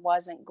and that I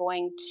wasn't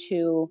going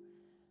to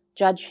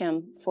judge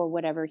him for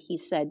whatever he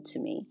said to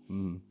me.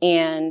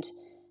 And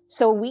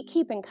so we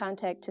keep in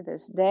contact to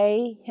this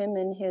day, him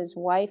and his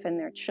wife and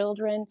their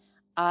children.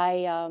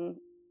 I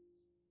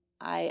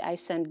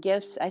send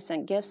gifts. I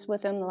sent gifts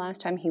with him the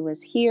last time he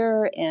was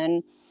here.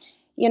 And,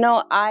 you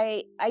know,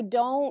 I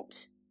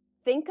don't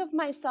think of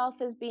myself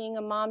as being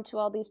a mom to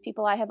all these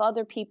people. I have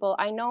other people.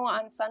 I know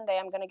on Sunday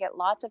I'm going to get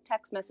lots of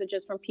text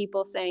messages from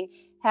people saying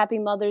Happy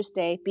Mother's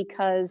Day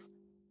because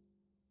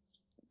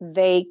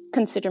they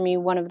consider me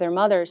one of their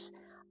mothers.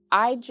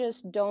 I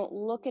just don't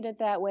look at it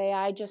that way.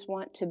 I just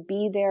want to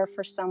be there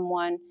for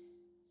someone.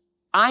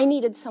 I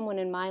needed someone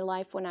in my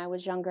life when I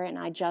was younger, and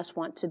I just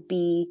want to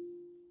be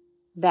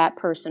that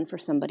person for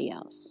somebody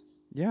else.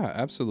 Yeah,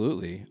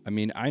 absolutely. I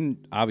mean, I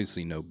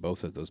obviously know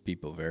both of those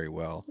people very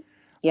well.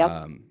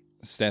 Yep.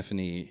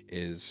 Stephanie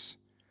is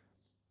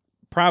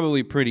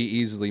probably pretty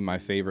easily my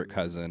favorite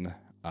cousin.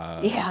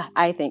 Yeah,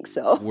 I think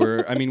so.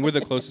 we're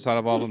the closest out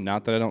of all of them.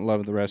 Not that I don't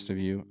love the rest of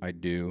you. I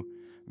do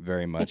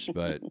very much,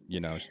 but, you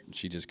know,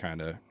 she just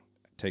kind of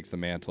takes the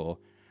mantle.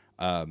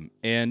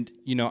 And,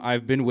 you know,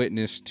 I've been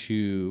witness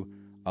to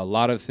a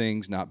lot of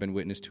things, not been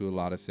witness to a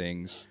lot of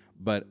things.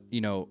 But,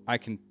 you know, I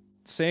can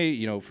say,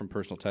 you know, from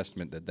personal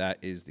testament that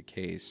is the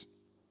case,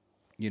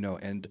 you know,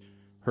 and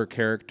her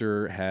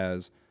character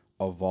has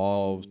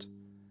evolved,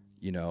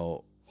 you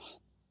know,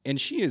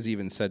 and she has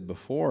even said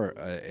before,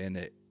 and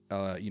it,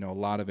 you know, a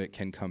lot of it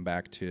can come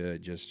back to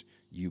just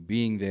you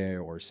being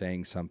there or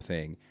saying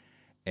something.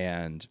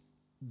 And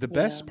the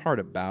best part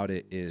about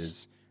it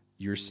is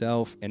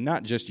yourself, and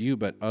not just you,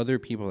 but other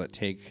people that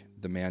take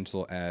the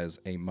mantle as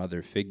a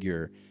mother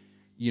figure.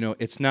 You know,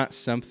 it's not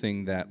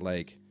something that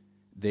like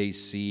they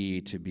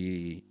see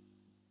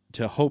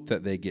to hope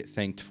that they get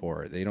thanked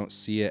for. They don't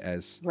see it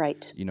as,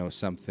 right, you know,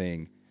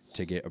 something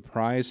to get a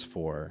prize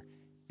for.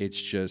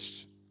 It's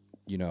just,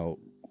 you know,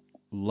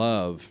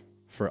 love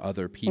for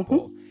other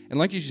people. And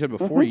like you said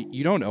before,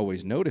 you don't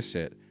always notice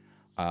it.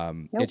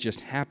 It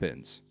just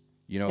happens,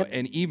 you know,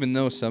 and even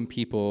though some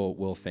people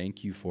will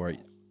thank you for it,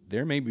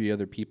 there may be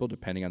other people,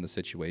 depending on the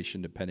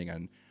situation, depending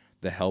on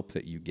the help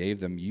that you gave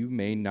them, you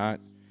may not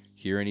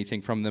hear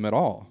anything from them at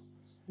all.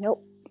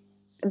 Nope.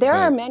 There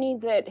are many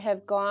that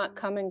have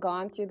come and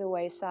gone through the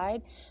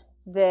wayside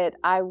that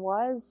I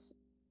was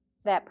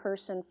that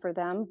person for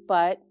them,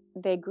 but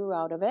they grew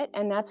out of it,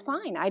 and that's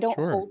fine. I don't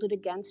hold it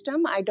against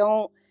them.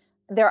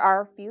 There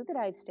are a few that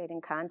I've stayed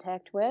in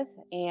contact with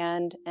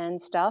and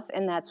stuff,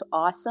 and that's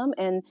awesome.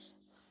 And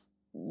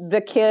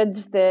the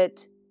kids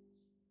that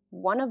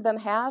one of them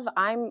have,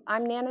 I'm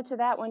Nana to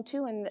that one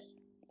too, and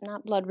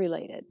not blood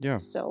related. Yeah.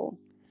 So,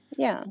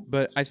 yeah.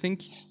 But I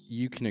think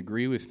you can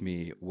agree with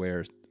me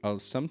where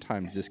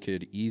sometimes this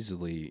could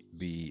easily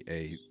be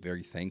a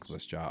very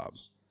thankless job.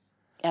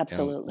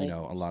 Absolutely. You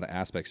know, a lot of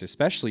aspects,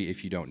 especially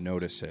if you don't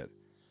notice it.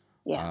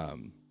 Yeah.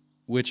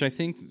 Which I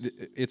think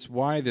it's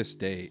why this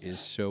day is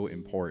so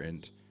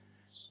important,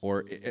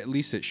 or at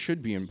least it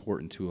should be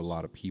important to a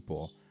lot of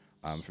people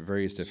for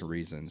various different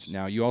reasons.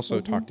 Now, you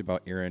also talked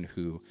about Aaron,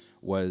 who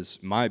was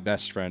my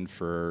best friend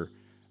for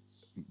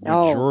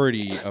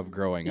majority of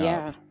growing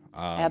up.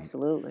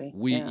 Absolutely.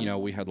 You know,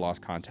 we had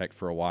lost contact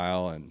for a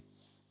while, and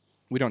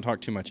we don't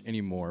talk too much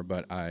anymore,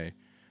 but I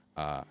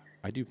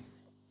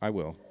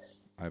will.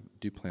 I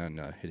do plan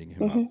on hitting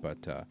him up,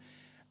 but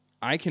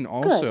I can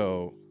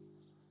also,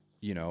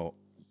 you know,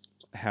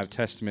 have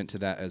testament to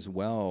that as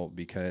well,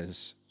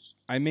 because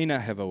I may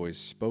not have always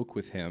spoke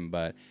with him,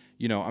 but,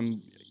 you know,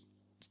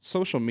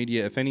 social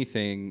media, if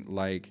anything,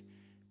 like,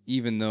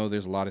 even though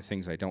there's a lot of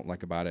things I don't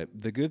like about it,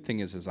 the good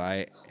thing is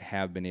I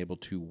have been able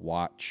to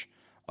watch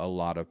a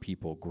lot of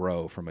people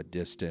grow from a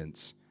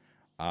distance.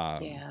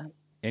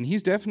 And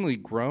he's definitely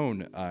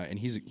grown, and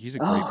he's a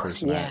great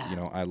person. Yeah. You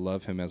know, I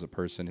love him as a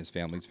person. His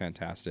family's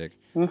fantastic.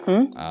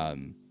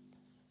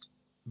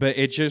 But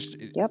it just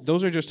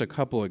those are just a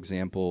couple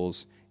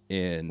examples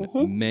in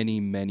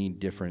many, many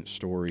different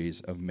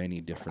stories of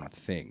many different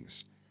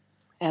things.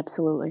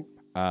 Absolutely.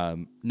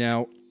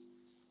 Now,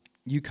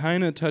 you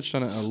kind of touched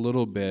on it a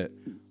little bit,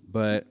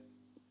 but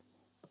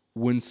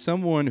when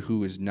someone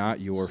who is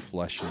not your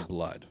flesh and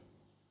blood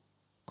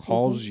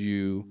calls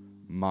you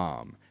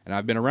mom, and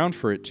I've been around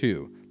for it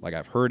too, like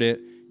I've heard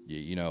it,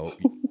 you know,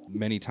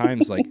 many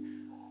times, like,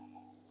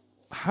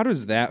 how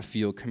does that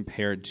feel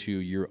compared to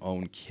your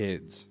own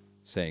kids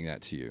saying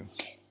that to you?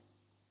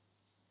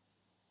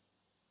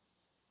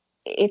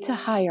 It's a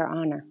higher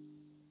honor.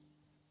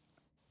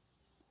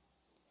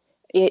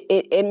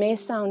 It may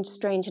sound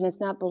strange, and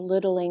it's not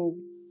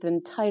belittling the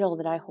title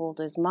that I hold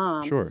as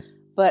mom. Sure.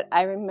 But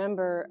I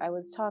remember I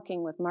was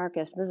talking with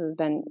Marcus, this has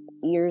been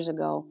years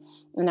ago,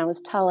 and I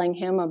was telling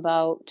him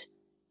about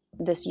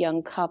this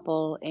young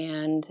couple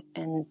and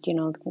you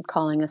know,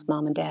 calling us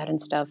mom and dad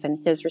and stuff.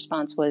 And his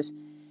response was,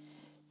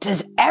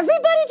 does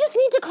everybody just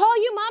need to call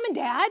you mom and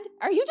dad?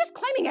 Are you just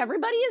claiming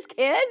everybody as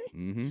kids?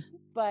 Mm-hmm.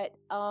 But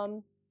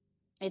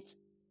it's,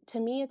 to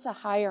me, it's a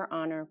higher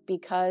honor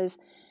because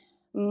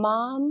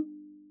mom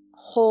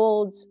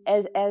holds,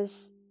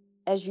 as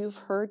you've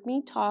heard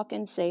me talk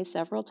and say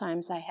several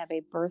times, I have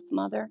a birth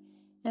mother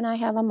and I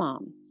have a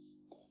mom.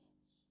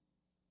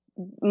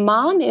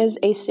 Mom is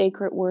a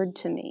sacred word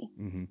to me.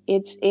 Mm-hmm.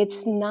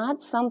 It's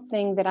not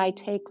something that I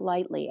take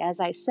lightly. As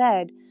I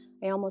said,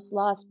 I almost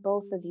lost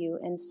both of you,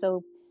 and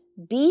so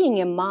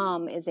being a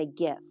mom is a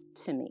gift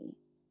to me.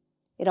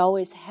 It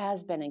always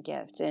has been a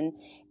gift, and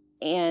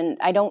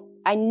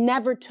I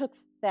never took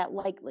that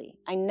lightly.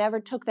 I never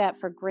took that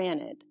for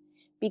granted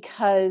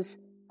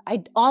because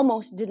I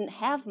almost didn't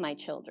have my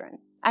children.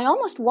 I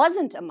almost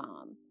wasn't a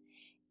mom.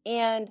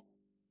 And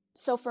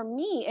so for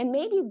me, and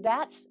maybe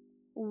that's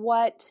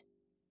what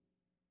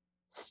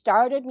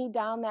started me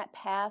down that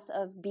path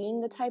of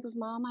being the type of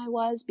mom I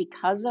was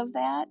because of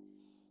that.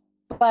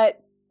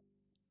 But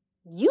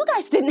you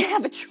guys didn't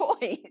have a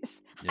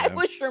choice. Yeah. I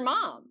was your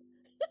mom.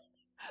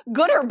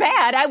 Good or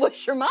bad, I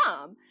was your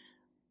mom.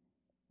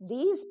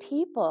 These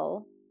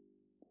people,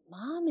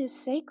 mom is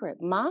sacred.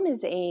 Mom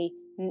is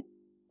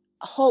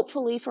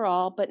hopefully for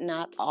all, but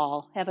not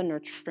all, have a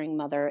nurturing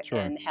mother. Sure.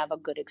 And have a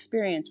good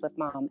experience with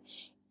mom.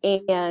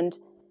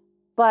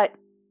 But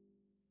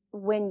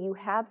when you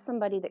have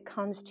somebody that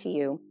comes to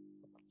you,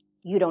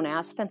 you don't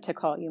ask them to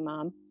call you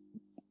mom.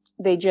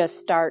 They just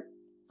start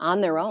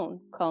on their own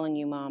calling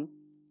you mom.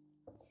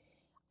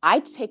 I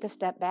take a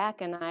step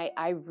back and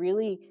I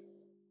really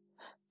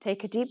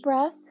take a deep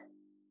breath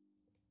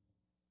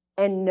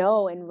and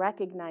know and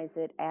recognize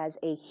it as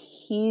a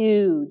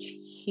huge,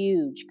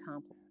 huge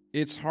compliment.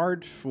 It's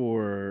hard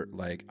for,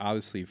 like,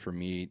 obviously for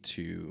me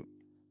to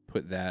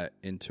put that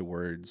into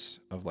words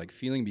of, like,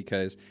 feeling,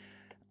 because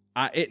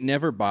it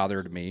never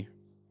bothered me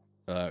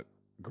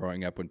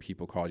growing up when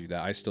people called you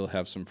that. I still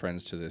have some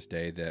friends to this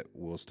day that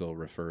will still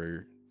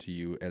refer to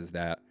you as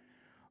that.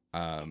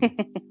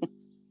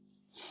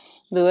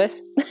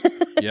 Lewis.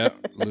 Yeah,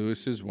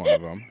 Lewis is one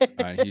of them.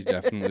 He's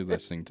definitely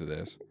listening to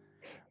this.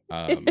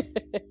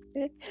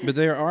 But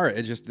there are,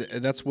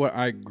 that's what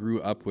I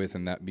grew up with,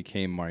 and that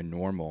became my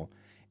normal.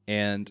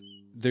 And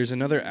there's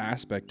another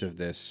aspect of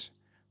this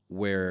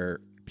where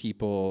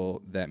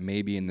people that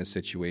may be in this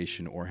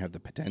situation or have the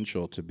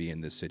potential to be in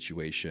this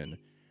situation,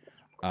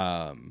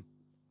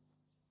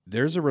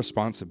 there's a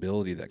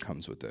responsibility that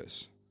comes with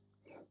this.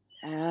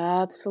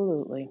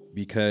 Absolutely.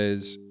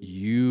 Because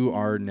you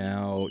are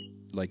now,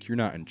 like, you're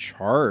not in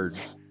charge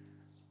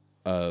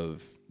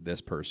of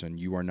this person.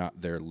 You are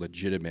not their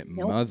legitimate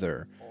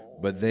mother,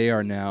 but they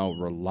are now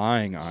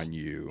relying on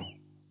you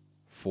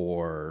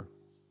for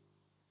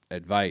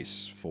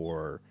advice,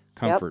 for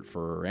comfort,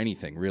 for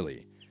anything,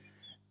 really.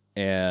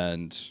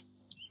 And,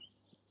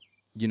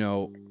 you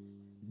know,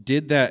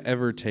 did that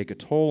ever take a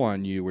toll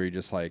on you where you're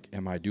just like,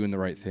 am I doing the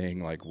right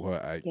thing? Like,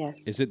 what?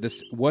 Yes.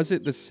 Was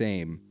it the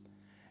same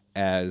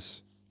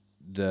as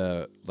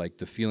the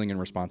feeling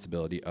and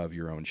responsibility of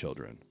your own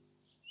children?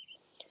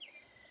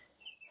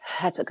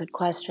 That's a good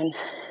question.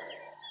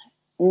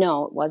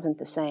 No, it wasn't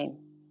the same.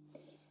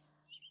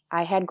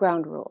 I had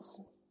ground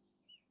rules,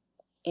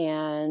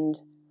 and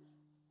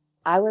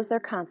I was their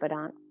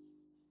confidant.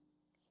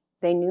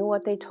 They knew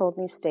what they told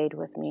me stayed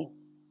with me.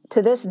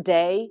 To this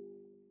day,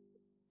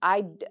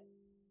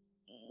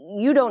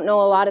 you don't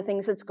know a lot of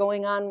things that's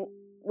going on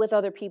with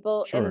other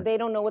people, sure. And they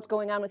don't know what's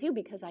going on with you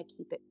because I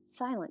keep it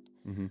silent.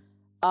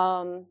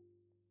 Mm-hmm.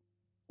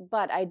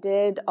 But I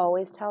did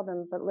always tell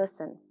them, but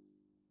listen,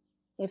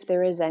 if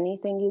there is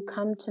anything you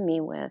come to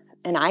me with,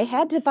 and I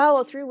had to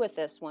follow through with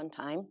this one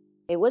time.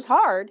 It was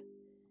hard.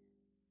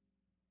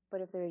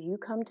 But if you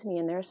come to me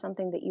and there's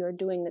something that you're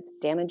doing that's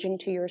damaging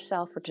to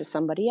yourself or to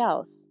somebody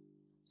else,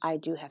 I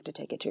do have to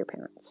take it to your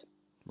parents.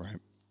 Right.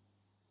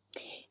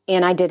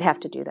 And I did have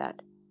to do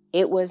that.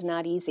 It was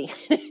not easy.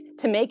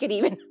 To make it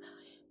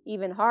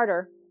even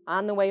harder,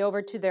 on the way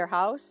over to their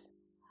house,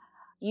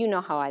 you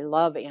know how I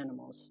love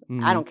animals.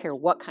 Mm-hmm. I don't care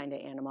what kind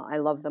of animal. I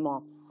love them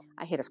all.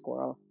 I hit a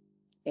squirrel,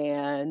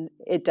 and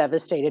it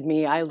devastated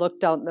me. I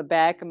looked out in the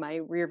back of my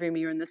rearview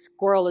mirror, and the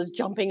squirrel is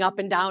jumping up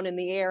and down in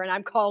the air, and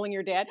I'm calling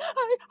your dad.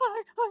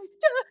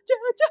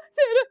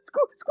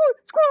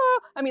 Squirrel.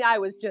 I mean, I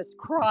was just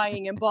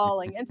crying and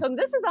bawling. And so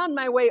this is on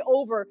my way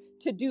over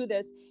to do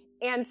this.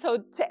 And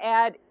so to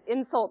add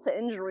insult to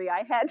injury,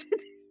 I had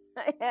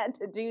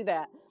to do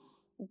that.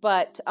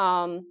 But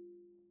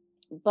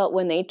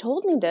when they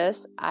told me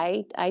this,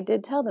 I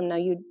did tell them, now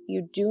you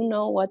do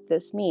know what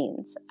this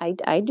means.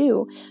 I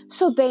do.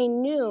 So they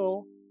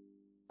knew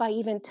by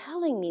even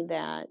telling me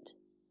that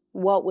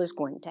what was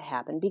going to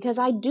happen, because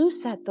I do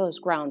set those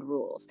ground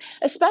rules,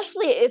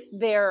 especially if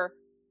they're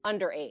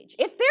underage.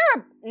 If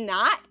they're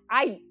not,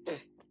 I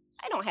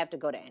don't have to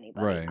go to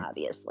anybody, Right.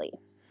 obviously.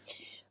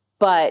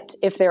 But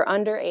if they're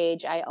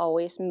underage, I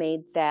always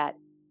made that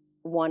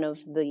one of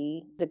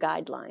the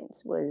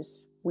guidelines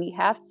was we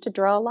have to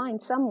draw a line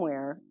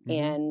somewhere.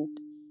 Mm-hmm.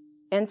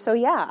 And so,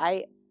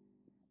 yeah,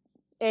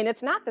 and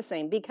it's not the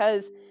same,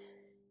 because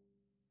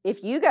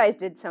if you guys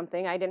did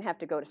something, I didn't have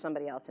to go to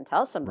somebody else and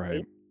tell somebody.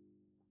 Right.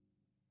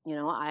 You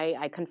know,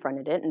 I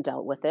confronted it and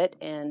dealt with it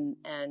and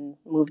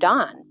moved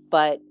on.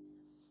 But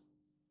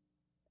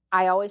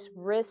I always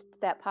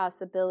risked that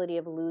possibility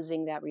of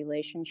losing that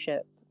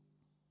relationship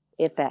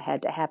if that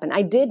had to happen.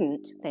 I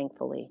didn't,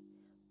 thankfully,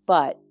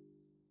 but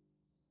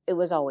it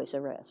was always a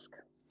risk.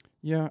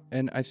 Yeah,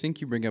 and I think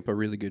you bring up a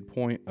really good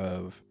point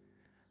of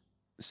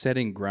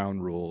setting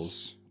ground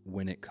rules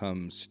when it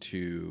comes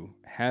to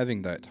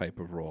having that type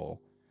of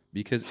role,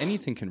 because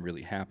anything can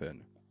really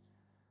happen.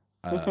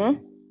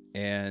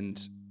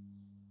 And,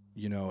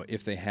 you know,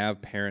 if they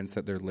have parents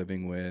that they're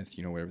living with,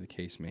 you know, whatever the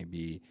case may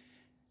be,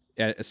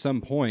 at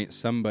some point,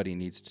 somebody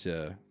needs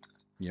to,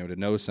 you know, to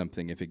know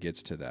something if it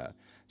gets to that.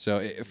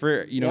 So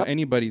for, you know, Yep.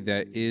 anybody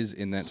that is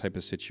in that type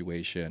of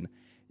situation,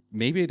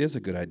 maybe it is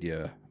a good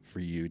idea for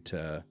you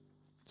to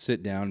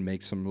sit down,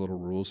 make some little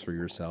rules for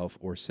yourself,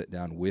 or sit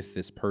down with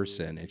this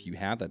person if you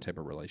have that type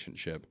of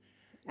relationship,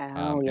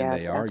 Oh, and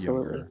yes, they are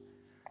absolutely. younger,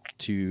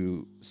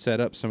 to set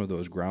up some of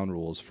those ground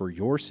rules for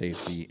your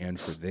safety and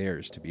for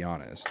theirs, to be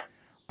honest.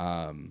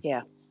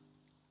 Yeah.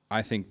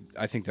 I think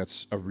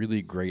that's a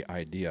really great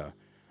idea.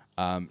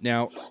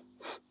 Now,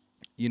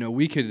 you know,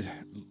 we could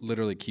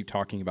literally keep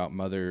talking about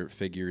mother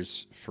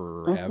figures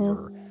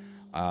forever.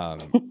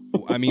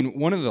 I mean,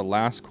 one of the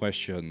last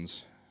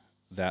questions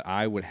that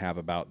I would have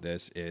about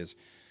this is,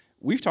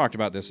 we've talked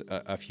about this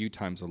a few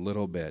times a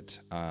little bit,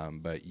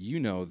 but you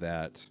know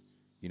that,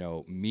 you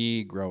know,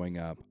 me growing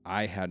up,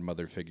 I had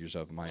mother figures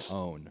of my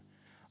own.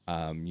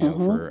 You know,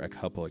 for a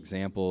couple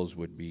examples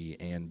would be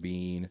Ann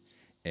Bean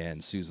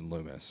and Susan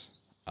Loomis.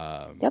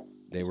 Yep.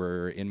 They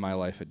were in my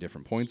life at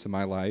different points in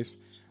my life.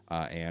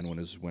 Anne,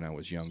 when I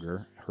was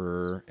younger,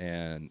 her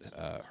and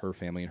her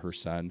family and her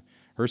son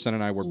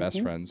and I were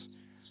best friends.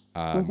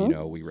 You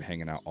know, we were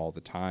hanging out all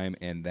the time,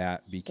 and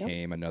that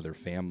became another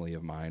family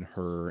of mine.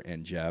 Her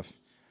and Jeff,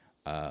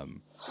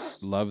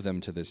 love them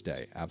to this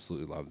day.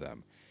 Absolutely love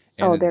them.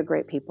 And Oh, they're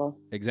great people.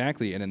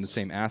 exactly, and in the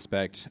same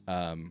aspect,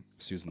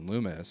 Susan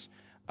Loomis,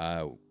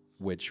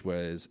 which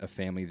was a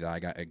family that I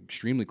got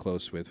extremely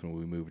close with when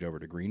we moved over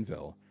to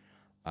Greenville.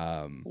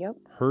 Yep.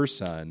 Her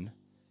son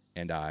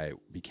and I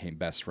became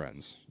best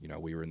friends. You know,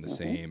 we were in the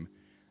same,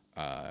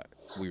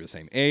 we were the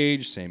same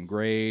age, same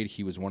grade.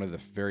 He was one of the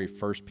very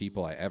first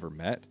people I ever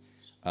met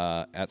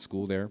at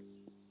school there,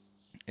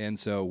 and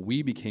so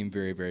we became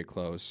very, very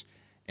close.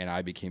 And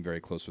I became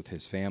very close with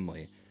his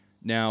family.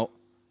 Now,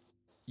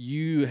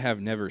 you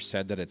have never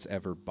said that it's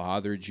ever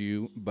bothered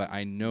you, but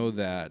I know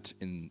that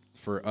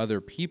for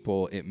other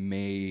people, it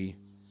may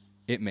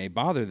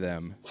bother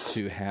them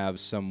to have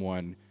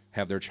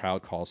their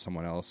child call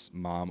someone else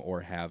mom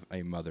or have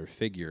a mother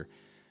figure.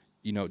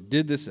 You know,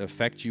 did this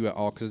affect you at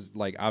all? Because,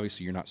 like,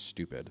 obviously you're not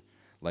stupid.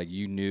 Like,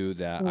 you knew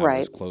that I was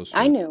Right. close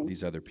I with knew.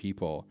 these other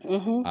people.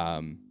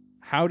 Mm-hmm.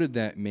 How did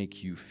that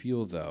make you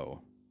feel,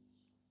 though?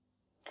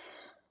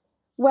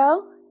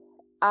 Well,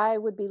 I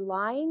would be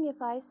lying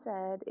if I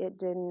said it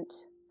didn't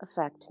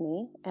affect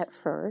me at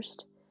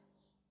first.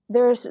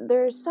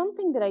 There's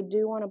something that I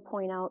do want to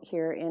point out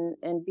here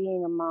in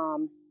being a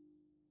mom,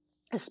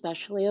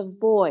 especially of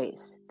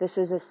boys. This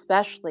is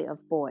especially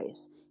of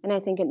boys. And I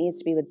think it needs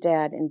to be with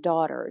dad and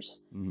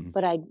daughters. Mm-hmm.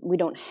 But we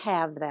don't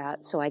have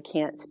that, so I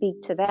can't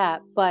speak to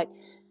that. But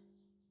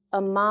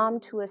a mom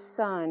to a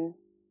son,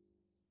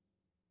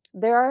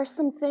 there are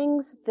some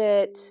things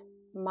that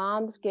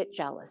moms get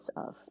jealous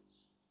of.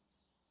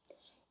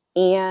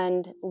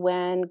 And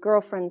when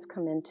girlfriends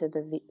come into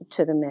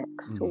the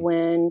mix,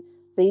 when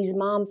these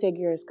mom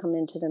figures come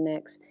into the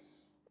mix,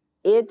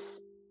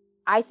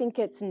 I think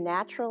it's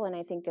natural and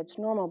I think it's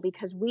normal,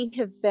 because we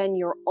have been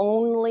your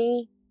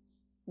only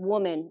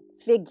woman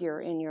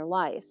figure in your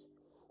life.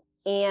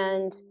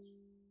 And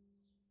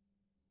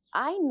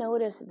I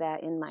noticed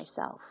that in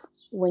myself.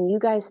 When you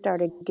guys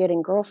started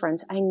getting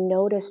girlfriends, I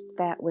noticed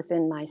that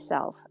within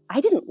myself.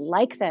 I didn't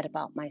like that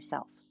about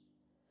myself.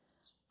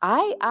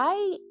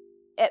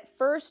 At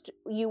first,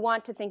 you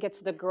want to think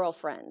it's the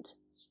girlfriend.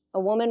 A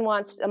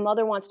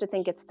mother wants to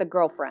think it's the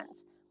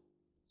girlfriends.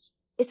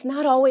 It's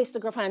not always the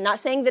girlfriend. I'm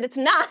not saying that it's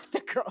not the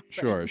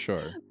girlfriend.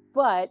 Sure.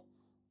 But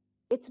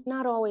it's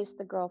not always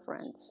the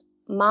girlfriends.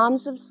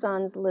 Moms of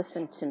sons,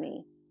 listen to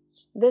me.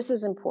 This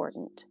is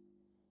important.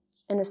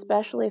 And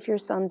especially if your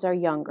sons are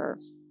younger,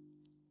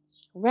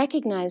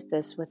 recognize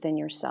this within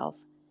yourself,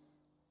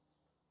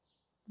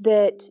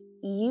 that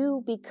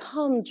you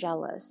become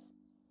jealous.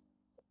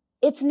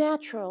 It's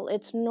natural.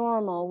 It's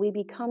normal. We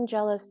become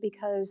jealous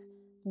because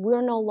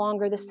we're no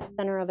longer the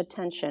center of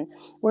attention.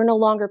 We're no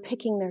longer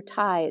picking their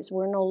ties.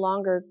 We're no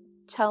longer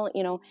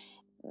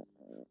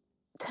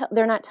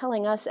they're not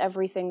telling us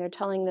everything. They're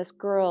telling this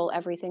girl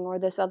everything, or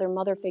this other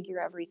mother figure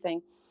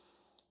everything.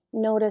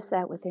 Notice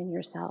that within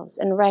yourselves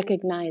and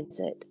recognize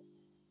it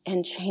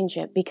and change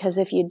it, because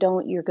if you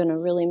don't, you're going to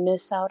really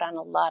miss out on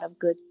a lot of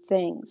good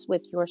things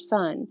with your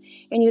son,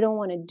 and you don't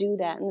want to do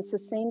that. And it's the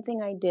same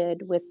thing I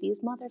did with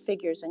these mother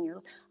figures in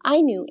your.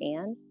 I knew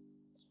Anne.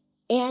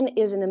 Anne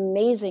is an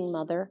amazing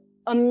mother.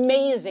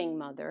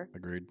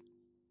 Agreed.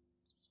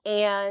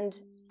 And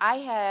I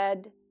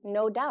had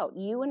no doubt.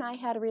 You and I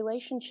had a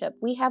relationship.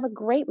 We have a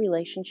great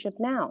relationship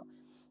now.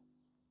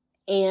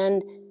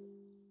 And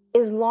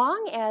as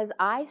long as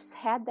I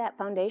had that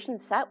foundation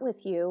set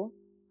with you,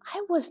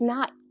 I was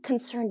not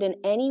concerned in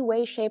any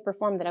way, shape, or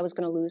form that I was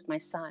going to lose my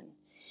son.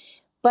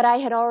 But I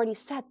had already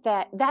set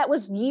that. That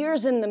was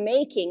years in the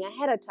making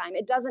ahead of time.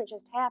 It doesn't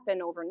just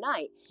happen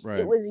overnight. Right.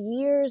 It was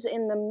years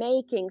in the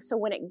making. So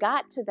when it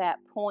got to that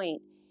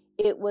point,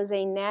 it was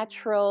a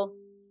natural.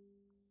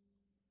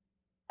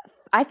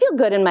 I feel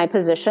good in my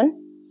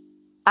position.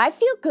 I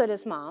feel good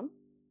as mom.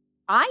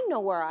 I know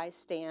where I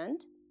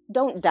stand.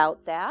 Don't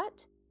doubt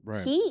that.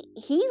 Right.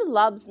 He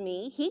loves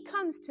me. He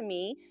comes to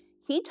me.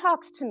 He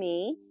talks to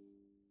me.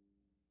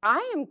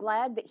 I am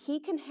glad that he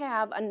can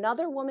have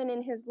another woman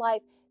in his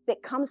life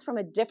that comes from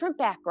a different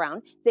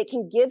background, that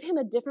can give him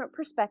a different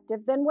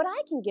perspective than what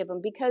I can give him,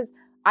 because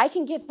I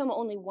can give him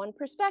only one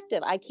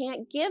perspective. I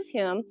can't give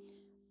him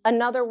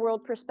another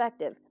world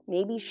perspective.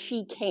 Maybe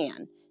she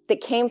can, that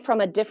came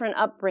from a different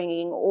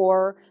upbringing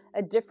or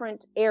a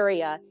different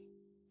area,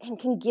 and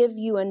can give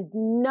you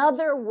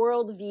another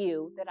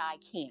worldview that I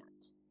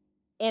can't.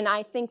 And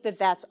I think that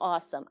that's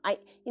awesome.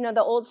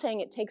 The old saying,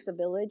 it takes a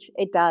village.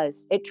 It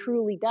does. It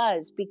truly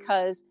does,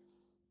 because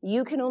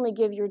you can only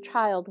give your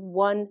child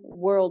one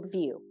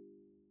worldview.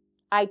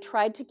 I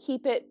tried to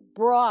keep it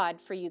broad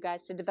for you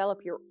guys to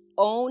develop your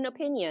own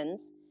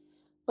opinions,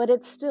 but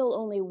it's still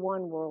only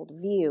one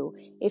worldview.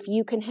 If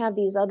you can have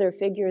these other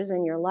figures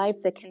in your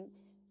life that can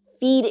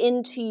feed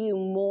into you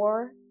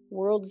more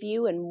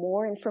worldview and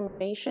more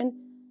information,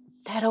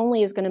 that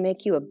only is going to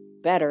make you a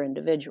better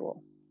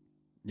individual.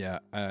 Yeah,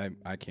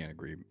 I can't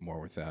agree more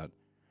with that.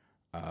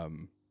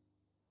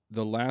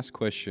 The last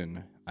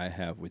question I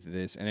have with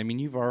this, and I mean,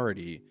 you've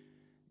already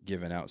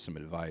given out some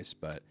advice,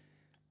 but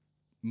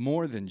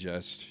more than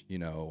just,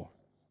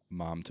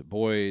 mom to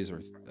boys,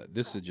 or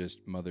this is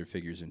just mother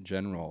figures in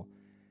general.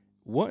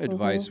 What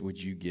advice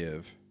would you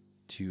give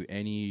to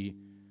any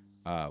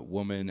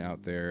woman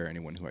out there,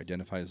 anyone who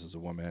identifies as a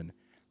woman?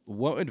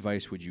 What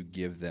advice would you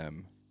give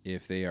them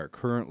if they are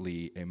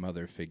currently a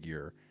mother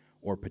figure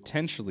or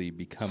potentially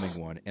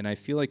becoming one? And I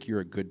feel like you're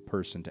a good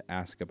person to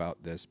ask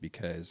about this,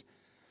 because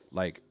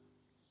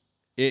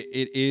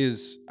it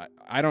is,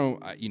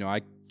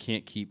 I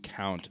can't keep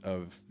count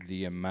of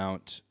the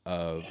amount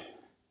of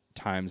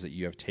times that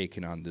you have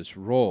taken on this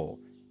role.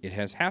 It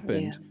has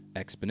happened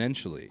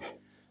exponentially.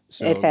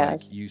 So it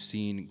has. You've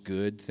seen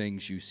good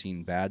things, you've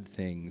seen bad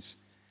things,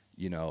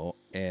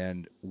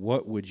 and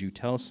what would you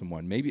tell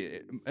someone?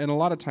 Maybe, and a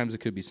lot of times it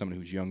could be someone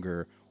who's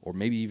younger, or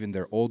maybe even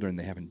they're older and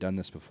they haven't done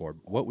this before.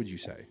 What would you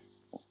say?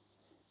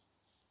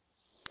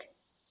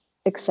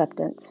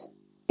 Acceptance.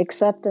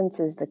 Acceptance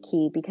is the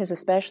key, because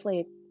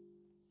especially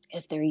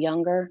if they're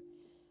younger,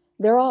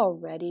 they're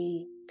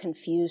already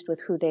confused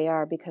with who they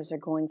are, because they're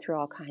going through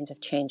all kinds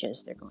of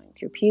changes. They're going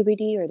through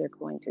puberty, or they're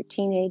going through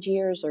teenage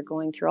years, or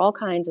going through all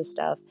kinds of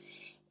stuff,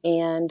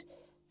 and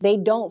they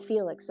don't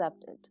feel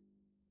accepted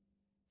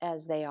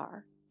as they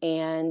are.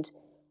 And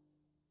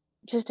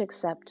just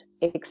accept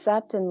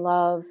and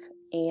love.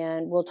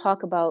 And we'll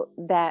talk about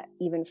that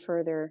even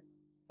further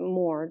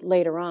more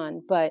later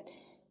on, but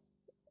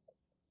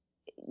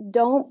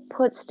don't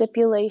put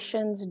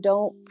stipulations,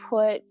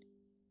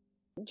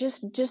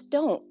 just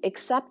don't.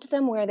 Accept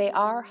them where they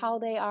are, how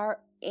they are,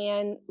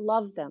 and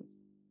love them.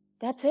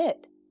 That's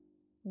it.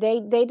 They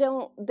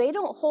don't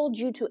hold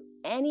you to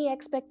any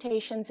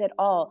expectations at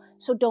all,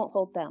 so don't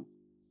hold them.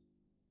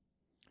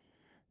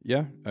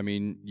 Yeah, I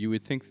mean, you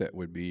would think that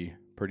would be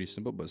pretty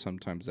simple, but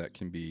sometimes that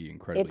can be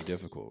incredibly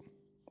difficult.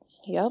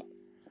 Yep.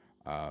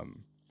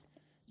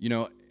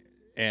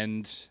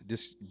 And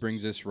this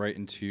brings us right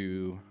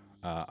into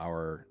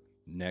our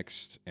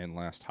next and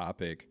last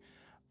topic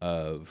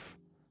of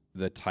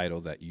the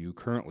title that you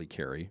currently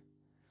carry,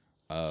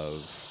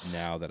 of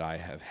now that I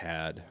have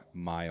had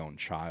my own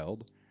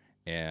child,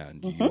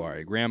 and you are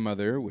a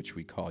grandmother, which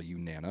we call you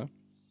Nana.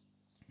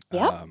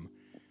 Yep.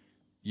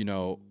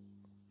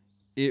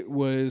 It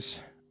was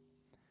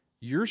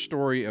your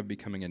story of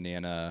becoming a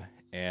Nana,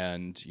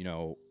 and,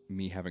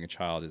 me having a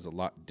child is a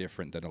lot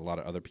different than a lot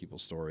of other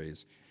people's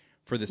stories,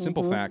 for the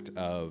simple fact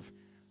of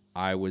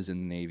I was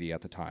in the Navy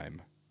at the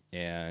time,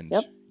 and,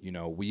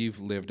 we've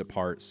lived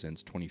apart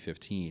since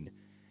 2015.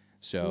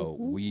 So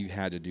we've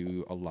had to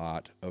do a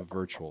lot of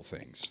virtual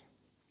things.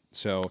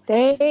 So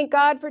thank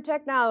God for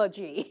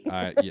technology.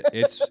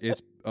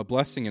 it's a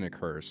blessing and a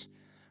curse.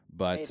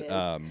 But,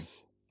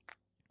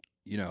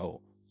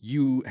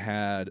 you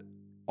had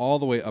all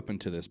the way up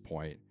until this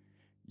point,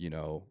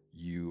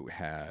 you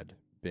had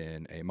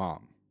been a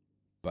mom,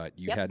 but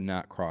you had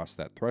not crossed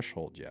that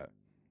threshold yet.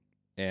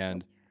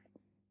 And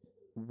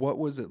what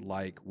was it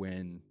like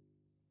when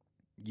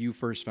you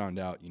first found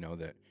out,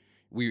 that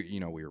we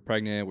were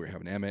pregnant, we were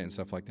having Emmett and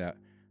stuff like that?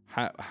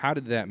 How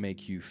did that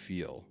make you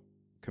feel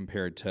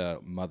compared to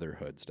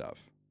motherhood stuff?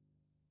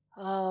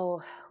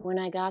 Oh, when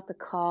I got the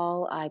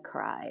call, I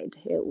cried.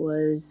 It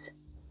was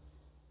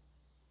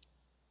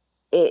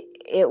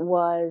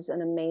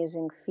an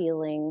amazing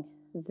feeling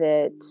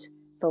that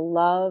the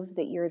love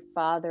that your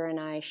father and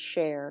I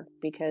share,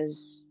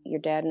 because your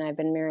dad and I have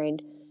been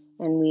married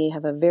and we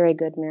have a very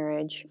good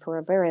marriage for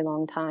a very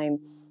long time.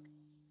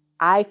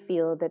 I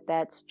feel that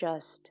that's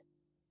just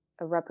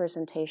a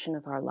representation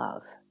of our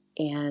love,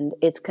 and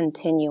it's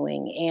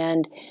continuing.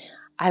 And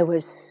I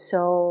was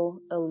so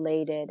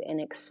elated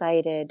and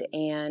excited,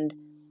 and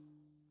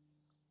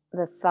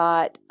the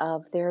thought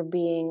of there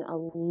being a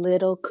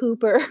little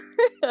Cooper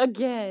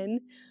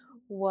again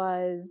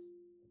was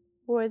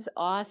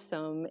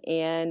awesome.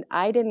 And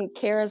I didn't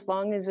care as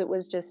long as it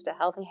was just a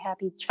healthy,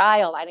 happy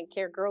child. I didn't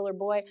care, girl or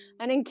boy.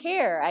 I didn't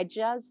care. I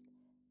just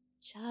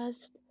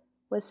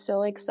was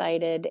so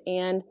excited.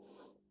 And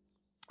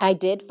I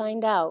did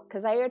find out,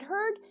 because I had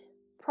heard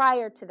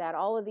prior to that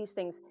all of these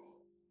things.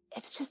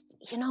 It's just,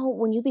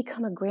 when you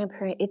become a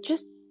grandparent,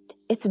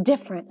 it's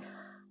different.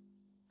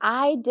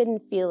 I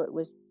didn't feel it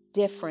was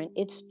different.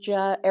 It's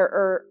just,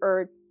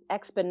 or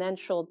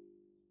exponential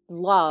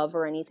love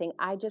or anything.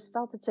 I just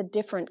felt it's a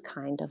different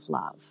kind of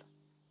love.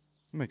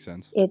 Makes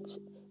sense. It's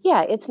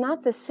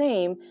not the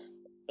same.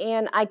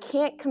 And I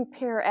can't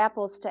compare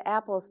apples to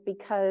apples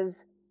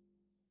because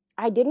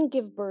I didn't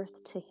give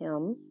birth to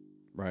him.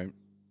 Right.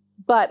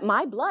 But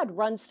my blood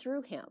runs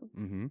through him.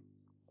 Mm-hmm.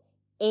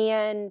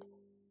 And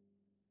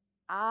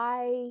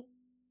I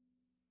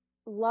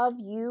love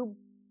you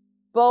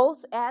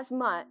both as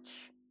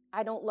much.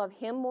 I don't love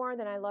him more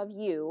than I love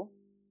you.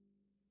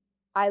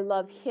 I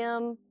love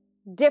him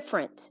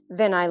different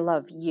than I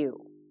love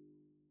you.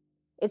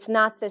 It's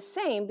not the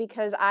same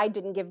because I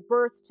didn't give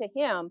birth to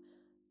him,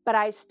 but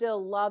I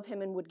still love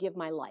him and would give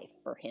my life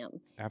for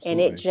him.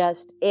 Absolutely.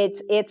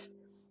 And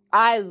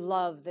I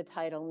love the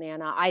title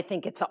Nana. I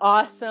think it's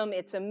awesome.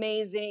 It's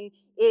amazing.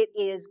 It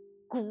is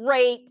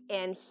great.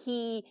 And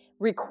he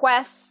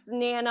requests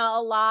Nana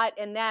a lot,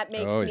 and that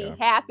makes me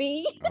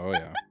happy. Oh,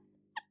 yeah.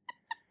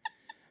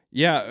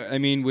 Yeah, I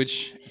mean,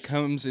 which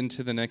comes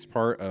into the next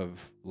part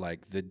of,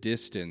 like, the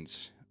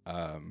distance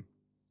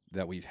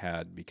that we've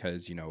had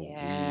because,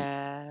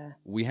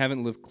 we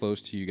haven't lived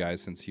close to you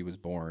guys since he was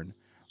born.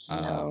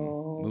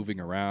 No. Moving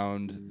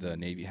around, the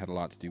Navy had a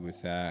lot to do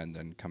with that, and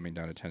then coming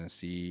down to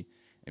Tennessee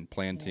and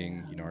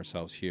planting,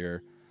 ourselves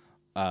here.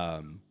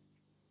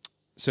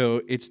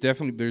 So it's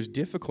definitely, there's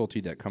difficulty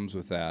that comes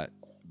with that.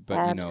 But,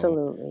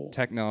 absolutely.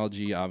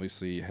 Technology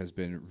obviously has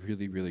been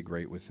really, really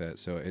great with that.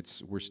 So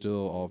we're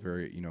still all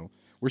very,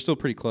 we're still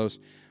pretty close.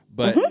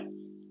 But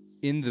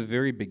in the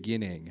very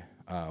beginning,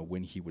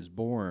 when he was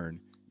born,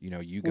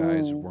 you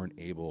guys weren't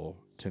able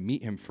to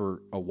meet him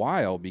for a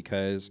while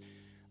because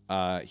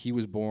he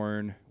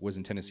was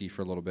in Tennessee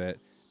for a little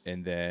bit,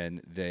 and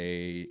then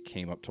they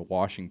came up to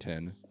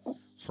Washington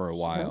for a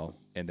while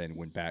and then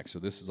went back. So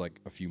this is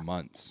like a few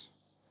months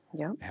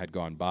had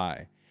gone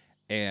by.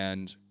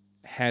 And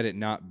had it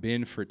not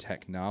been for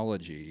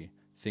technology,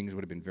 things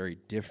would have been very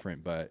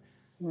different. But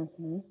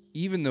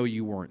even though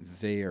you weren't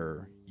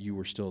there, you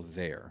were still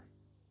there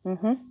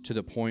to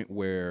the point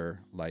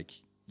where, like,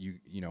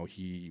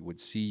 he would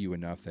see you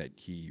enough that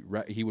he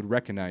would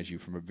recognize you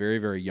from a very,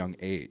 very young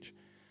age.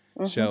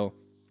 So,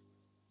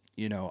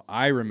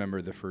 I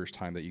remember the first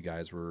time that you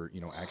guys were,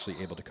 actually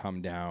able to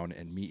come down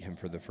and meet him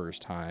for the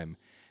first time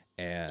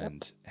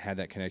and had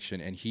that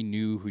connection. And he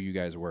knew who you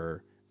guys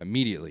were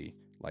immediately.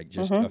 Like,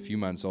 just a few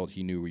months old,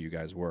 he knew where you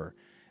guys were.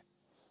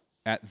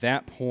 At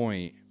that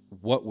point,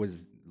 what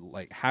was,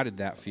 like, how did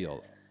that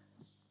feel?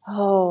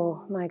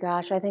 Oh, my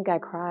gosh. I think I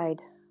cried.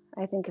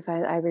 I think if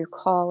I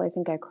recall, I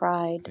think I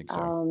cried. I think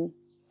so.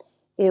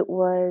 It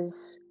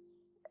was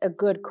a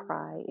good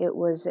cry. It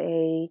was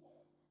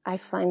I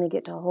finally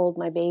get to hold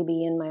my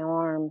baby in my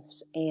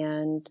arms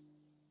and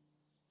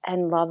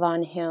love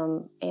on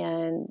him.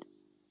 And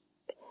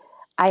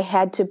I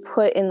had to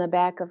put in the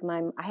back of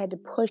I had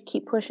to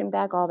keep pushing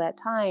back all that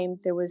time.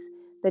 There was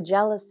the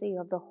jealousy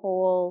of the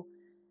whole,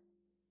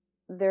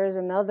 there's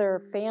another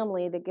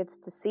family that gets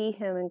to see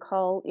him and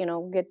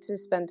get to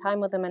spend time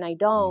with him, and I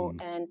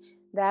don't. And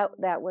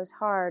that was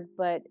hard.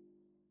 But,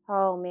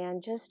 oh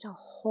man, just to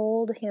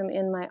hold him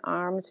in my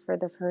arms for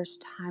the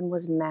first time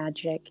was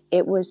magic.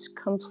 It was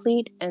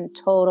complete and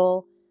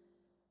total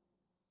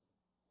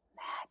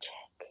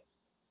magic.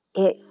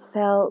 It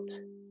felt,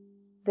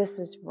 this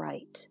is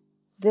right.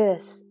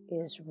 This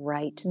is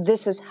right.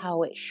 This is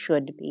how it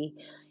should be.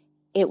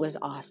 It was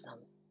awesome.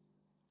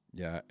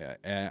 Yeah,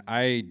 and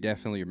I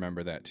definitely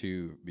remember that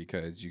too,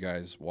 because you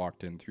guys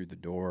walked in through the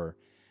door,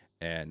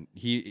 and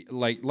he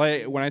like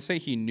when I say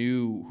he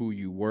knew who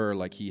you were,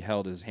 like he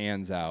held his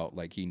hands out,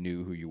 like he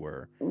knew who you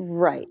were.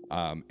 Right.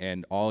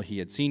 And all he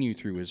had seen you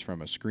through is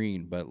from a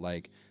screen, but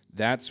like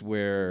that's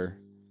where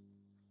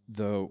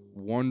the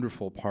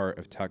wonderful part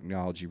of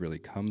technology really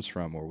comes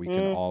from, where we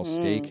can all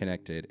stay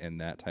connected in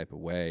that type of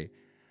way.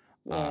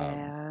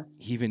 Yeah.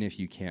 Even if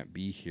you can't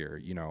be here,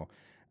 you know,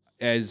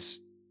 as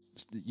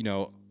you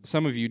know,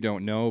 some of you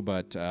don't know,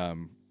 but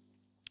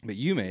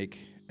you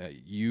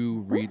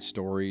you read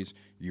stories,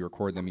 you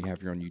record them, you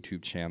have your own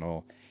YouTube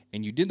channel,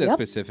 and you did that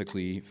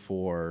specifically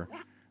for,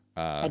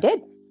 I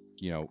did.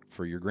 you know,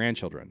 for your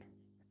grandchildren.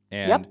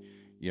 And,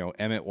 you know,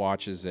 Emmett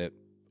watches it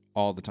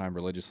all the time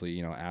religiously,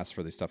 you know, asks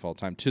for this stuff all the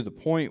time, to the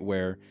point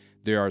where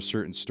there are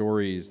certain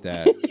stories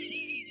that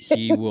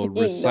he will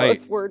recite. He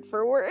knows word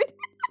for word.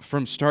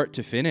 From start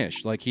to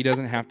finish. Like, he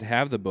doesn't have to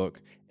have the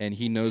book, and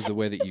he knows the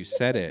way that you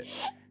said it.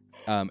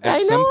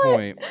 At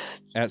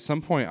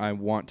some point, I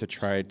want to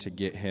try to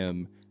get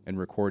him and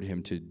record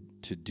him to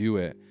do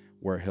it,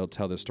 where he'll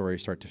tell the story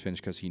start to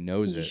finish, because he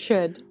knows it. You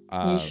should.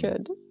 You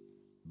should.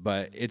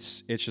 But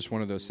it's just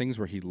one of those things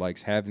where he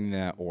likes having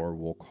that, or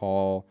will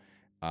call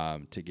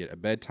to get a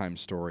bedtime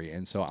story.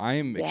 And so I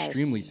am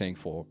extremely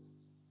thankful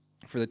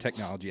for the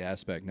technology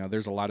aspect. Now,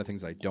 there's a lot of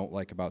things I don't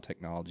like about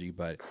technology,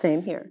 but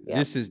same here. Yeah.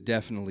 This is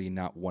definitely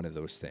not one of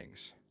those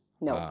things.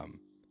 No.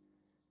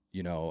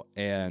 You know,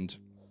 and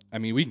I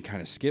mean, we can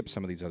kind of skip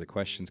some of these other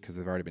questions because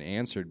they've already been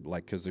answered.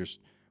 Like, because there's,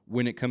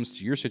 when it comes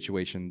to your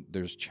situation,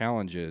 there's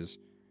challenges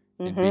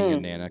in being a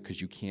Nana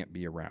because you can't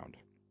be around.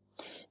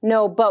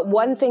 No, but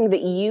one thing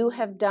that you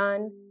have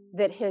done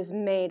that has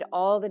made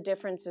all the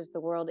differences in the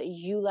world is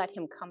you let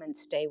him come and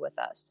stay with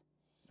us.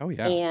 Oh,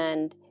 yeah.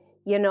 And,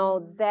 you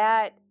know,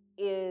 that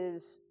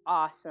is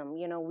awesome.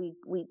 You know,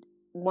 we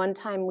one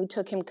time we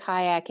took him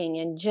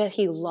kayaking, and just,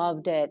 he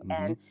loved it.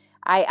 And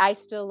I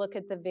still look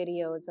at the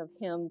videos of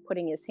him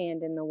putting his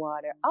hand in the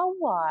water.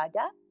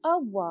 Awada,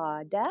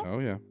 awada. Oh,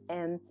 yeah.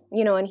 And,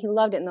 you know, and he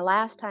loved it. And the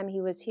last time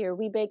he was here,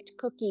 we baked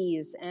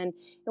cookies, and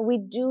we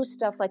do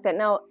stuff like that.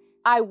 Now,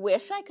 I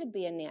wish I could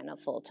be a Nana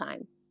full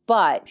time,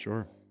 but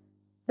sure,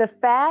 the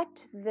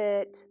fact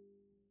that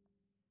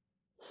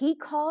he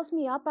calls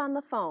me up on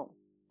the phone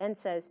and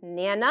says,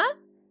 Nana,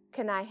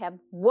 can I have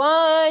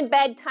one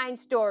bedtime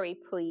story,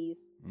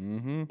 please?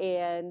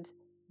 And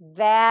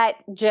that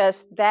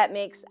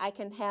makes, I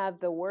can have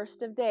the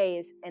worst of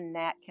days, and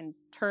that can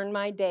turn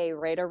my day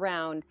right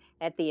around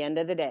at the end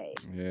of the day.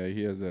 Yeah,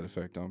 he has that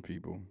effect on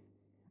people.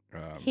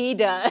 He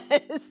does.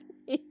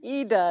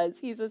 He does.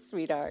 He's a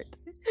sweetheart.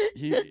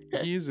 He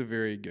is a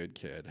very good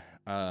kid.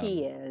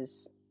 He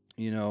is.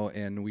 You know,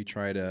 and we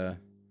try to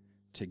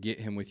get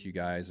him with you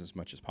guys as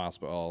much as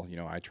possible. You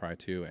know, I try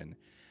to, and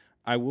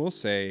I will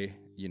say,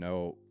 you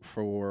know,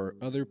 for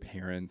other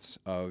parents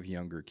of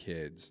younger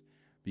kids,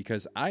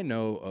 because I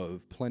know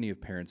of plenty of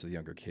parents of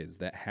younger kids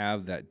that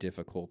have that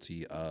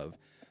difficulty of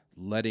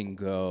letting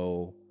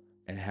go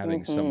and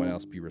having someone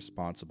else be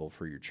responsible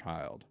for your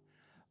child.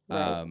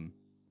 Right.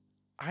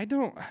 I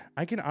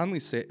can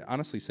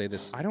honestly say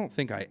this. I don't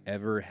think I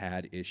ever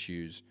had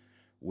issues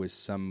with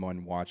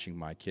someone watching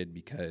my kid,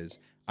 because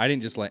I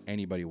didn't just let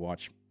anybody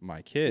watch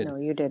my kid. No,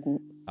 you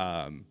didn't.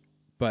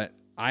 But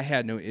I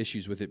had no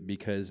issues with it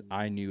because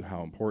I knew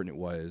how important it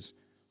was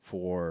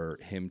for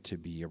him to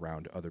be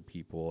around other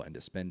people and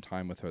to spend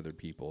time with other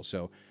people.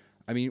 So,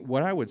 I mean,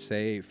 what I would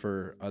say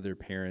for other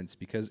parents,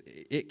 because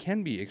it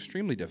can be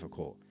extremely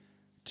difficult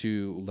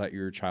to let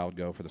your child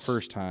go for the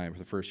first time, for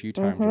the first few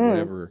times, or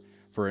whatever,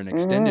 for an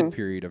extended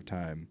period of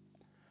time,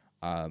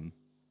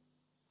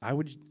 I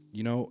would,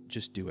 you know,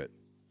 just do it.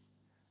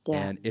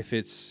 Yeah. And if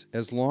it's,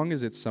 as long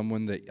as it's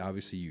someone that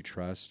obviously you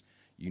trust,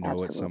 you know,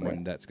 it's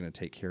someone that's going to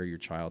take care of your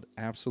child,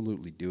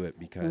 absolutely do it,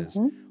 because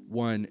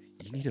one,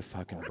 you need a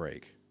fucking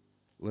break.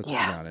 Let's be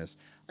honest.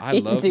 I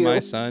love my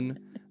son,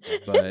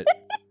 but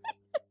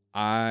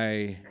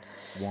I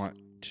want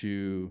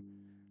to,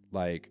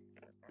 like,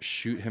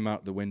 shoot him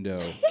out the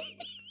window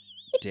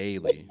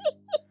daily.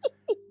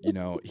 You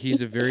know,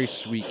 he's a very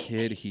sweet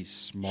kid. He's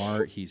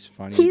smart. He's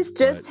funny. He's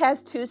just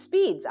has 2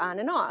 speeds, on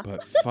and off.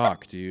 But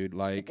fuck, dude.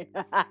 Like,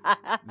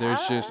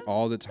 there's just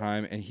all the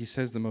time. And he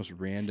says the most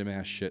random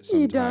ass shit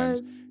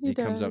sometimes. He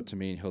comes up to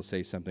me and he'll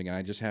say something, and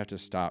I just have to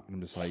stop. And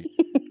I'm just like,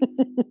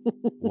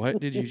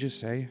 what did you just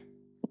say?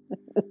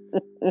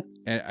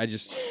 And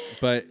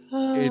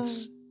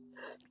it's,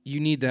 you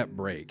need that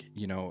break.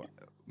 You know,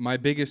 my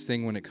biggest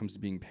thing when it comes to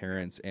being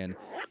parents, and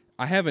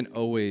I haven't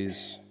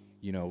always,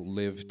 you know,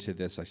 lived to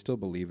this, I still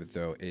believe it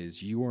though,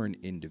 is you are an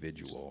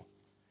individual.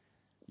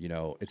 You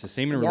know, it's the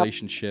same in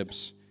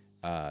relationships,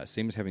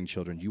 same as having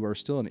children. You are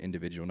still an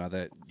individual. Now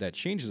that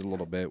changes a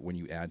little bit when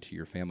you add to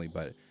your family,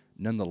 but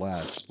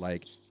nonetheless,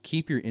 like,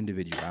 keep your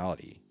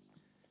individuality.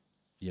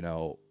 You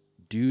know,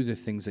 do the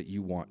things that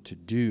you want to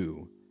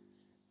do,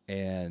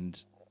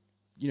 and,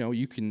 you know,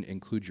 you can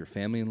include your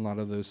family in a lot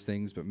of those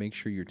things, but make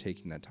sure you're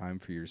taking that time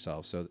for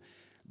yourself. So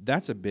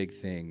that's a big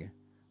thing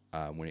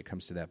when it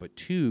comes to that. But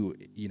 2,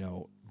 you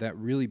know, that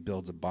really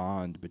builds a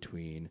bond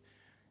between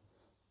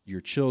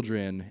your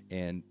children,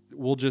 and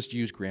we'll just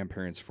use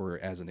grandparents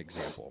as an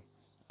example.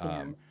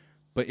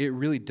 But it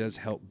really does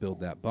help build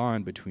that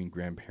bond between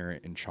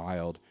grandparent and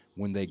child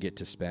when they get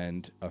to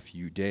spend a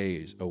few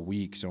days, a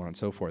week, so on and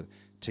so forth,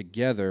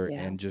 together,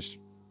 and just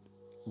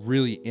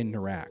really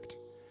interact.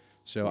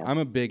 So Yep. I'm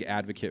a big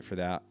advocate for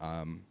that.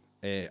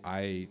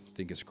 I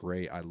think it's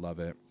great. I love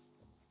it.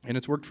 And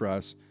it's worked for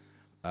us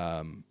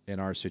in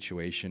our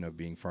situation of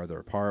being farther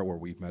apart, where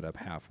we've met up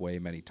halfway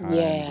many times, or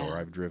Yeah.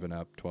 I've driven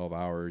up 12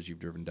 hours, you've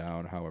driven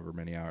down however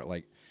many hours.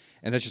 Like,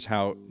 and that's just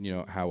how,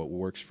 how it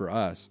works for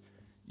us,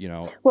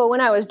 Well,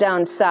 when I was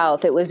down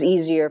south, it was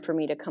easier for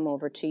me to come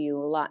over to you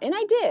a lot, and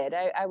I did.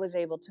 I was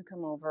able to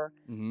come over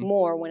Mm-hmm.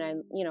 more when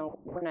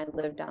I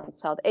lived down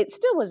south. It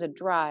still was a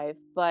drive,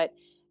 but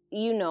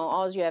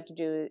all you have to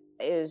do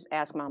is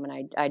ask mom,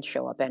 and I'd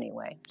show up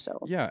anyway. So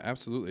Yeah,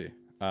 absolutely.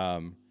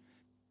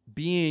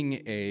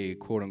 Being a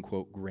quote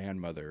unquote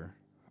grandmother,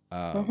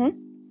 Mhm.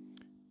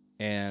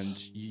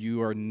 and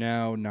you are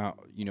now not,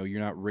 you're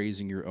not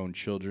raising your own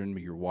children,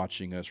 but you're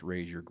watching us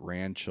raise your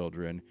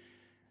grandchildren.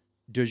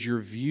 Does your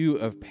view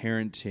of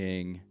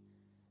parenting,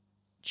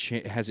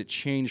 has it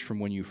changed from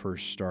when you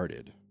first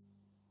started?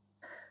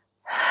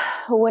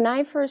 When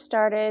I first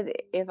started,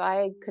 if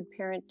I could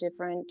parent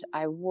different,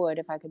 I would.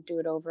 If I could do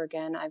it over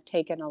again, I've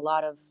taken a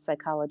lot of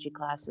psychology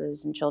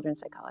classes and children's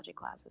psychology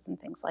classes and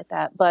things like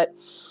that. But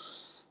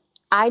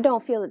I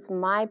don't feel it's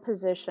my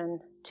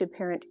position to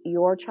parent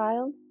your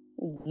child.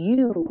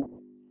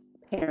 You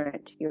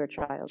parent your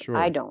child. I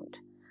Sure. don't.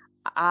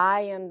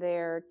 I am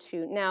there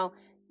to now.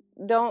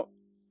 Don't.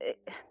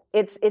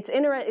 It's it's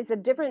a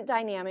different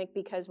dynamic,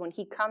 because when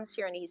he comes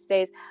here and he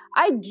stays,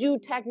 I do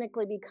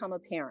technically become a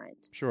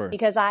parent, Sure.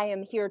 because I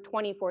am here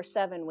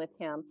 24/7 with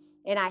him,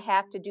 and I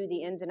have to do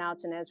the ins and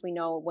outs. And as we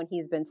know, when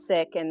he's been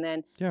sick, and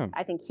then Yeah.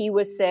 I think he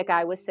was sick,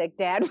 I was sick,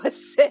 Dad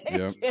was sick,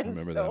 Yep. I and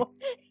remember that.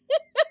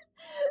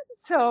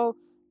 so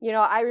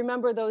I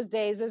remember those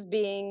days as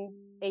being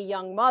a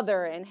young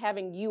mother and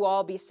having you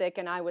all be sick,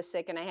 and I was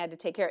sick, and I had to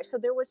take care of it. So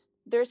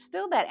there's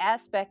still that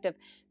aspect of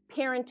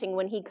parenting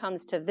when he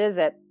comes to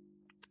visit,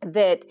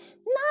 that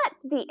not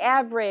the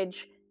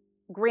average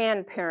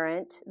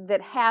grandparent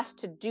that has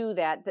to do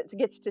that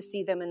gets to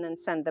see them and then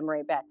send them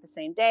right back the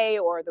same day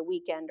or the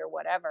weekend or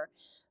whatever.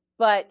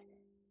 But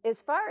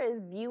as far as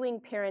viewing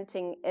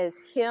parenting as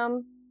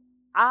him,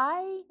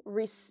 I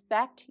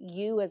respect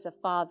you as a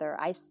father.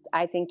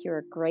 I think you're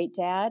a great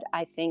dad.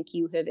 I think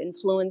you have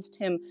influenced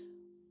him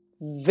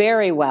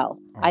very well.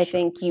 Oh, I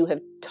think shucks. you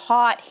have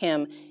taught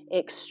him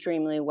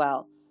extremely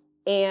well.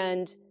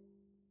 And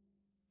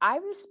I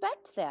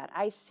respect that.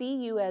 I see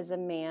you as a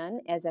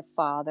man, as a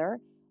father,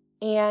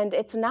 and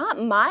it's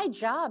not my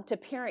job to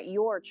parent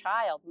your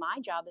child. My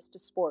job is to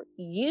support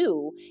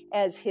you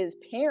as his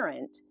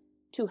parent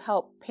to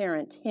help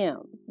parent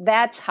him.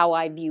 That's how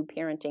I view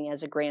parenting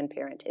as a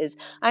grandparent. Is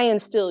I am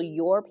still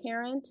your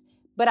parent,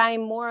 but I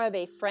am more of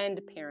a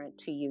friend parent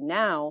to you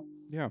now.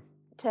 Yeah.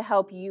 To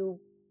help you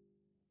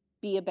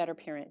be a better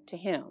parent to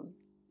him.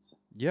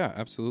 Yeah,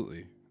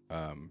 absolutely.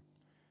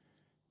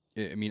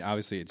 I mean,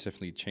 obviously, it's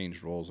definitely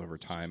changed roles over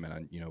time,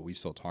 and we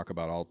still talk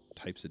about all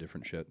types of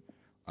different shit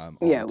all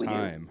Yeah, the we do.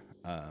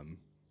 time.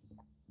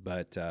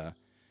 But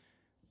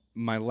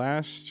my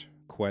last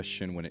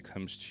question, when it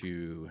comes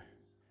to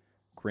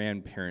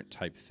grandparent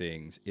type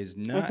things, is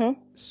not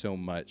so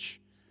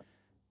much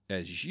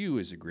as you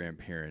as a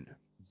grandparent,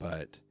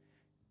 but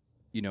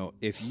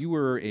if you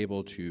were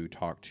able to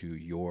talk to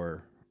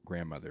your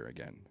grandmother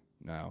again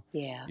now,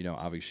 Yeah.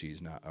 obviously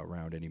she's not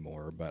around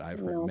anymore, but I've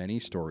heard No. many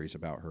stories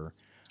about her.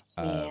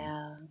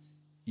 Yeah.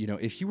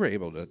 If you were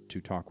able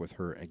to talk with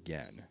her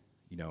again,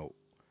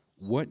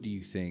 what do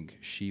you think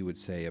she would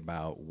say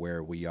about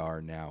where we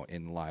are now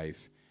in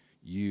life,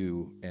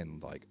 you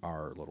and like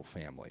our little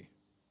family?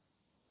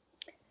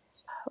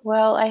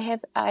 Well, I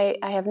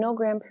have no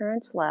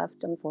grandparents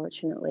left,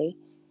 unfortunately,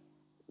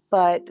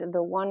 but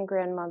the one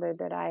grandmother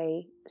that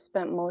I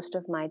spent most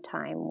of my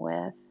time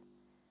with,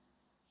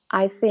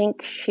 I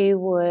think she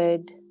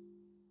would.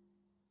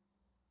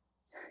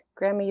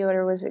 Grandma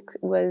Yoder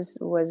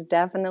was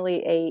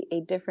definitely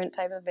a different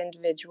type of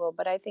individual,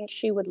 but I think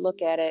she would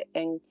look at it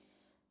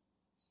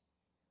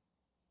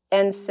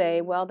and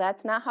say, well,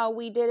 that's not how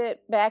we did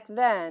it back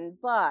then,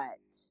 but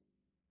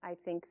I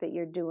think that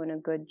you're doing a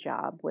good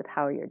job with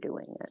how you're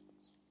doing it.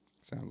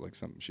 Sounds like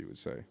something she would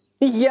say.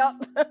 Yep.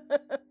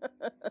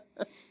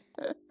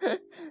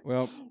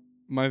 Well,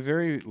 my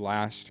very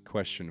last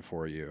question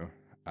for you,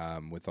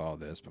 with all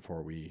this,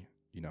 before we,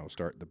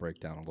 start the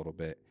breakdown a little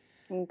bit.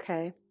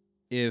 Okay.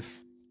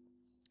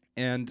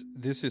 And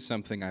this is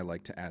something I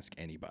like to ask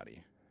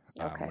anybody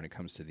Okay. when it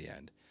comes to the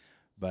end.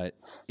 But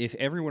if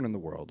everyone in the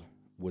world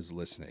was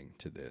listening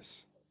to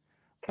this,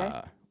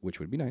 Okay. which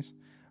would be nice.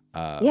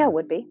 Yeah, it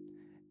would be.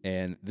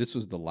 And this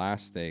was the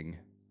last thing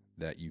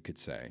that you could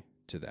say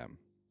to them,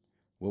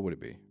 what would it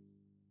be?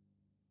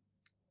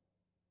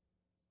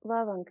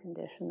 Love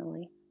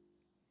unconditionally.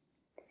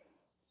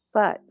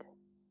 But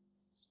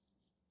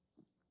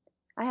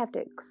I have to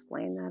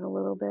explain that a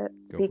little bit.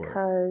 Go for it.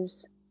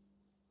 Because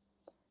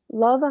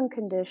love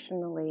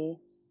unconditionally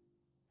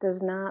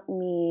does not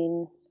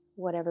mean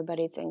what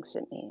everybody thinks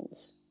it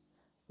means.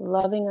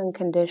 Loving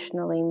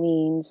unconditionally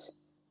means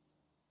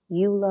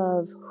you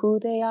love who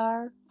they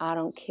are. I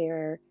don't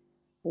care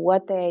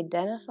what they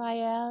identify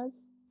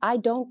as. I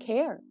don't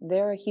care.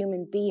 They're a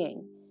human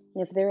being.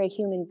 And if they're a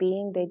human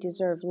being, they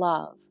deserve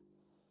love.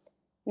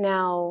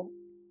 Now,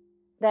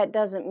 that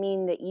doesn't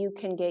mean that you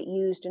can get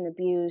used and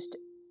abused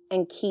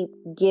and keep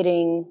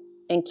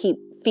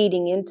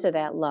feeding into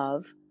that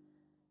love.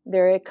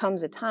 There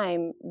comes a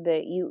time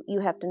that you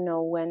have to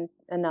know when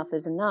enough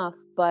is enough,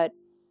 but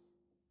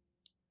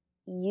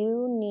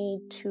you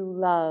need to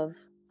love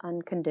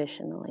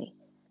unconditionally.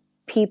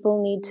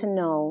 People need to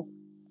know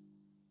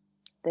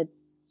that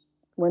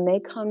when they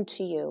come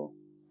to you,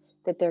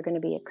 that they're going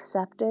to be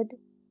accepted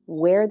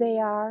where they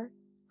are,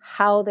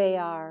 how they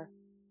are,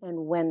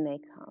 and when they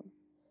come.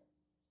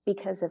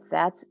 Because if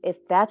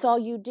that's all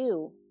you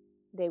do,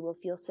 they will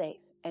feel safe.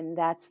 And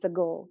that's the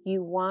goal.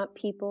 You want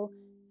people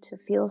to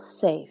feel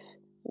safe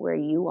where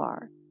you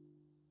are.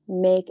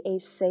 Make a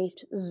safe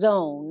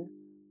zone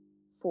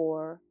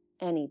for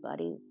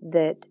anybody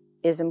that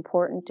is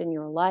important in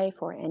your life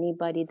or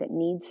anybody that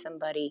needs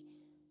somebody.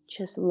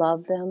 Just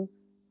love them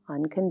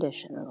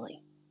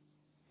unconditionally.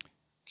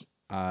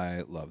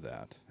 I love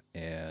that.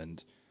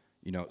 And,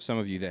 some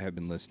of you that have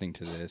been listening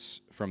to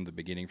this from the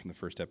beginning, from the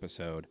first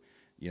episode,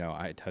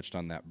 I touched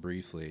on that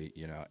briefly,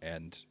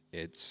 and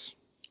it's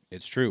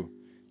true,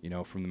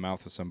 from the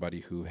mouth of somebody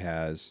who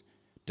has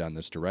done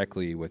this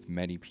directly with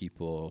many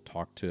people,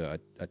 talked to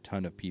a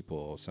ton of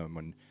people,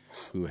 someone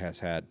who has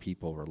had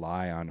people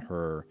rely on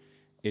her,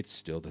 it's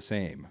still the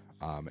same,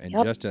 and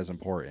just as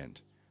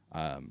important.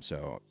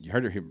 So you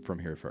heard it from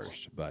here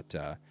first, but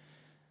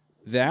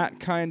that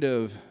kind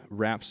of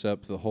wraps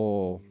up the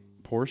whole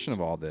portion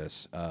of all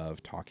this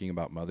of talking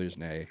about Mother's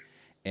Day.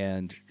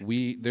 And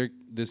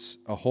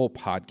a whole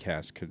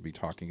podcast could be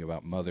talking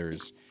about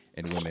mothers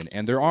and women,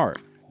 and there are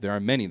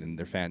many of them.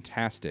 They're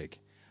fantastic,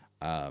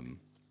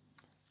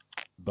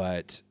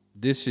 but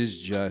this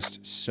is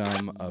just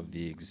some of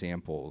the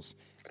examples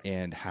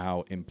and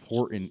how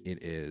important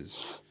it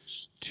is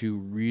to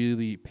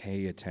really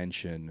pay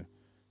attention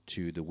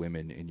to the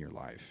women in your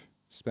life,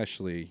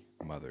 especially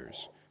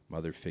mothers,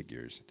 mother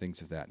figures,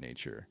 things of that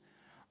nature.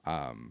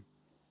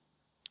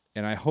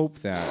 And I hope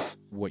that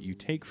what you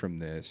take from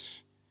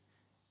this,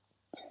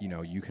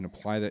 you can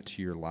apply that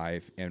to your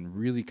life and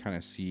really kind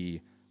of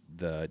see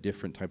the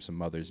different types of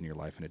mothers in your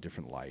life in a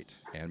different light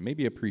and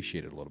maybe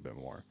appreciate it a little bit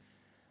more.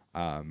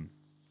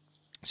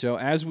 So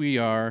as we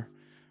are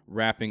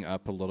wrapping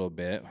up a little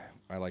bit,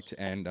 I like to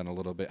end on a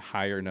little bit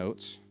higher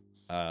notes,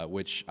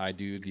 which I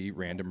do the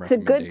random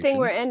recommendations. It's a good thing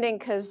we're ending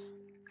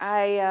because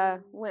I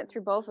went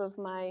through both of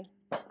my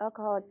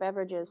alcoholic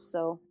beverages,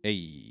 so.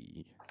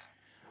 Hey.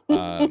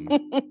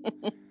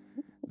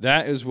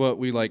 That is what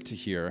we like to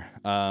hear.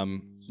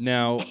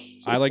 Now,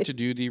 I like to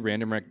do the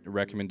random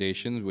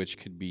recommendations, which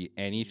could be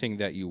anything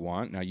that you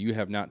want. Now, you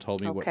have not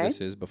told me what this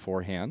is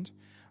beforehand,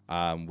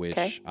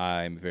 which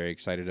I'm very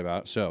excited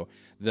about. So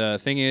the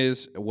thing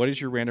is, what is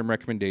your random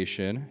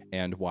recommendation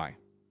and why?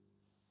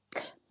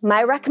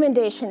 My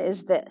recommendation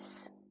is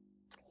this.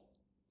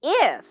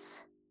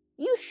 If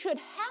you should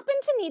happen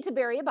to need to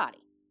bury a body.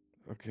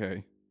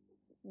 Okay.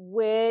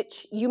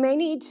 Which you may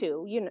need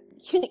to. You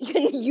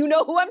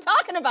know who I'm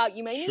talking about.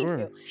 You may need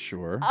to.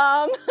 Sure.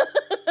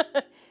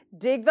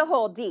 Dig the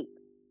hole deep.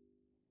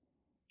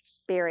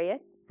 Bury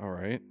it. All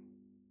right.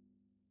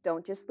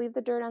 Don't just leave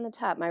the dirt on the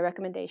top. My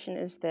recommendation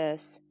is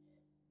this.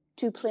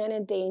 To plant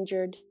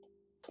endangered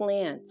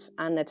plants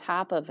on the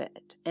top of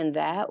it. And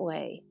that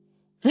way,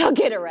 they'll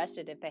get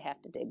arrested if they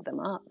have to dig them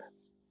up.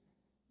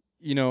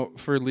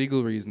 For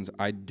legal reasons,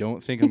 I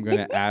don't think I'm going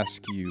to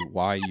ask you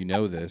why you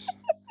know this.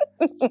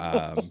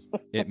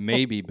 It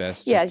may be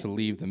best just to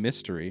leave the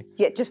mystery.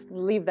 Yeah, just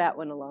leave that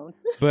one alone.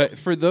 But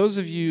for those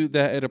of you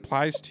that it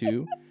applies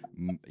to,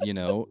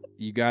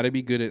 you got to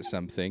be good at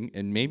something,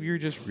 and maybe you're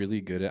just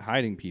really good at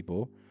hiding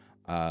people.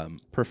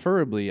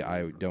 Preferably,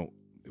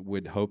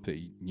 would hope that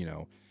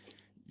you're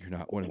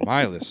not one of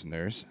my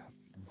listeners.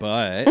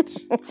 But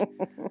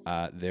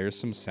there's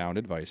some sound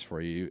advice for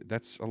you.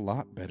 That's a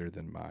lot better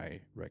than my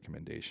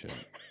recommendation.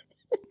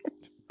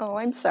 Oh,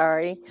 I'm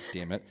sorry.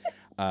 Damn it.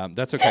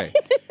 That's okay.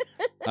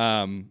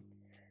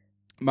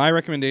 My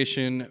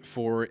recommendation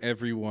for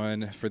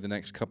everyone for the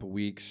next couple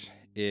weeks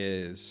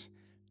is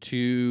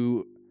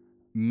to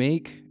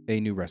make a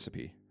new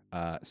recipe,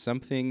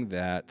 something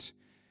that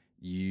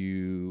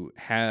you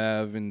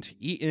haven't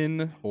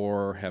eaten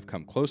or have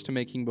come close to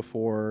making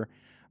before.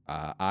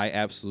 I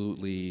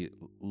absolutely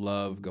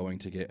love going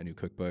to get a new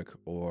cookbook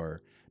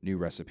or new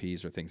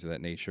recipes or things of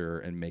that nature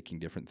and making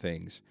different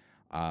things.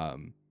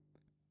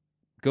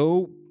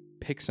 Go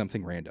pick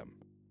something random.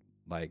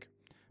 Like,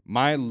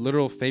 my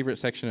literal favorite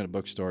section in a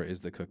bookstore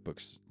is the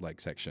cookbooks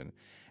section.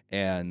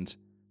 And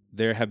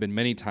there have been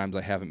many times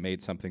I haven't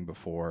made something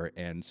before,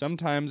 and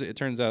sometimes it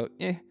turns out,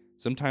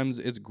 sometimes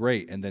it's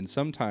great. And then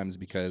sometimes,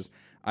 because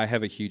I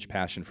have a huge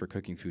passion for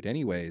cooking food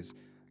anyways,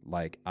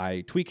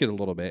 I tweak it a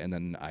little bit, and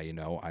then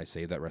I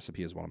save that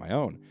recipe as one of my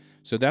own.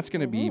 So that's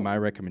going to be my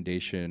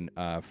recommendation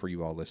for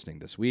you all listening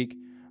this week.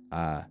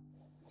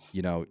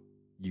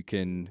 You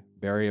can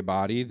bury a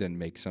body, then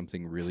make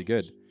something really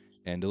good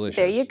and delicious.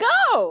 There you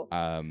go.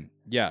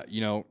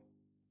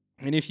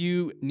 And if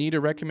you need a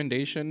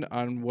recommendation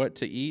on what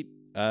to eat,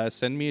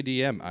 send me a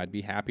DM. I'd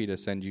be happy to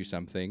send you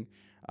something.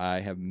 I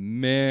have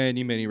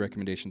many, many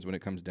recommendations when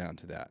it comes down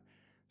to that.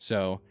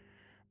 So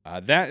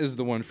that is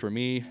the one for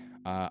me.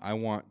 I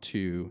want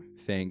to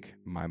thank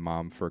my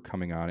mom for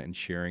coming on and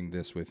sharing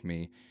this with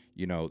me.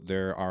 You know,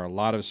 there are a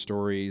lot of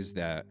stories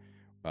that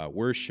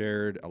were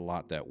shared, a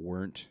lot that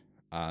weren't.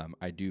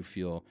 I do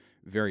feel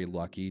very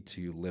lucky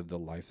to live the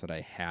life that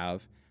I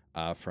have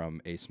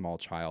from a small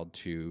child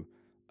to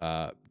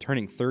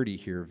turning 30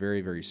 here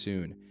very, very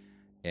soon.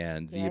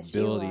 And the Yes,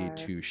 ability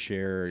to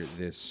share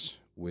this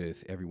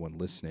with everyone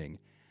listening.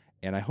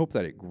 And I hope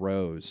that it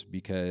grows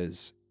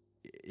because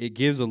it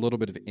gives a little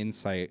bit of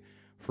insight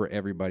for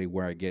everybody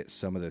where I get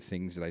some of the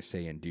things that I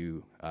say and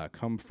do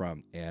come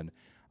from. And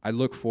I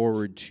look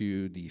forward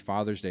to the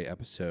Father's Day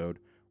episode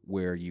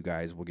where you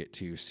guys will get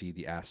to see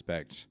the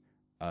aspect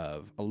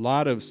of a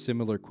lot of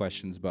similar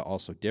questions, but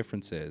also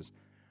differences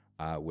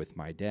with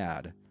my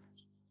dad,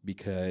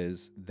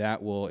 because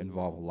that will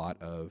involve a lot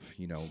of,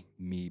 you know,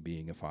 me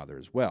being a father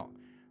as well.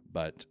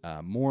 But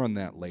more on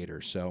that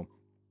later. So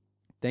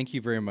thank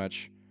you very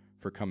much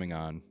for coming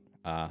on.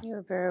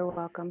 You're very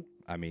welcome.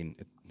 I mean,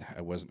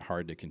 it wasn't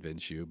hard to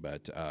convince you,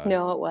 but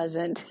No, it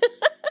wasn't.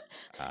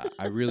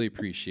 I really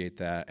appreciate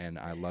that, and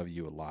I love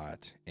you a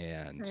lot.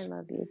 And I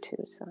love you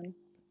too, son.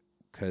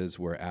 because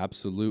we're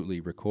absolutely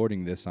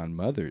recording this on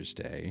Mother's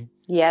Day.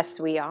 Yes,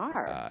 we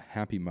are.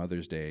 Happy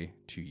Mother's Day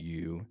to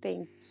you.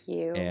 Thank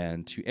you.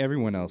 And to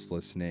everyone else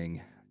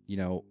listening, you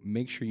know,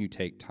 make sure you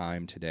take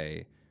time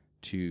today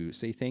to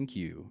say thank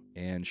you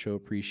and show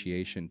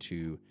appreciation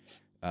to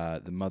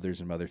the mothers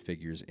and mother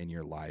figures in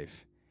your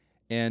life.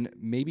 And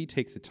maybe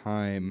take the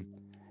time,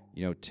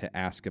 you know, to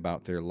ask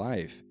about their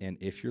life. And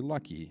if you're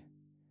lucky,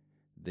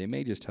 they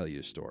may just tell you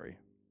a story.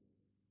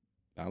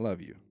 I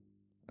love you.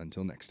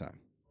 Until next time.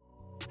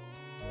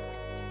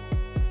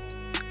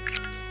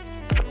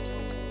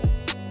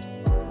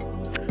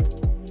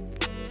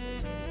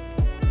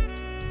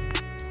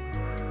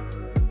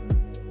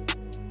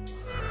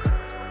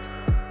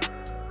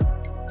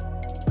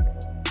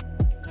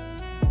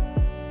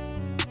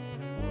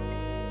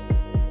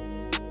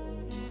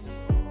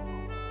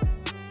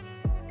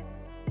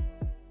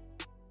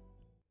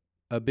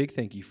 A big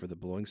thank you for the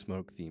Blowing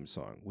Smoke theme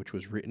song, which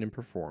was written and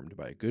performed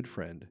by a good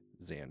friend,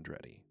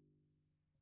 Zandretti.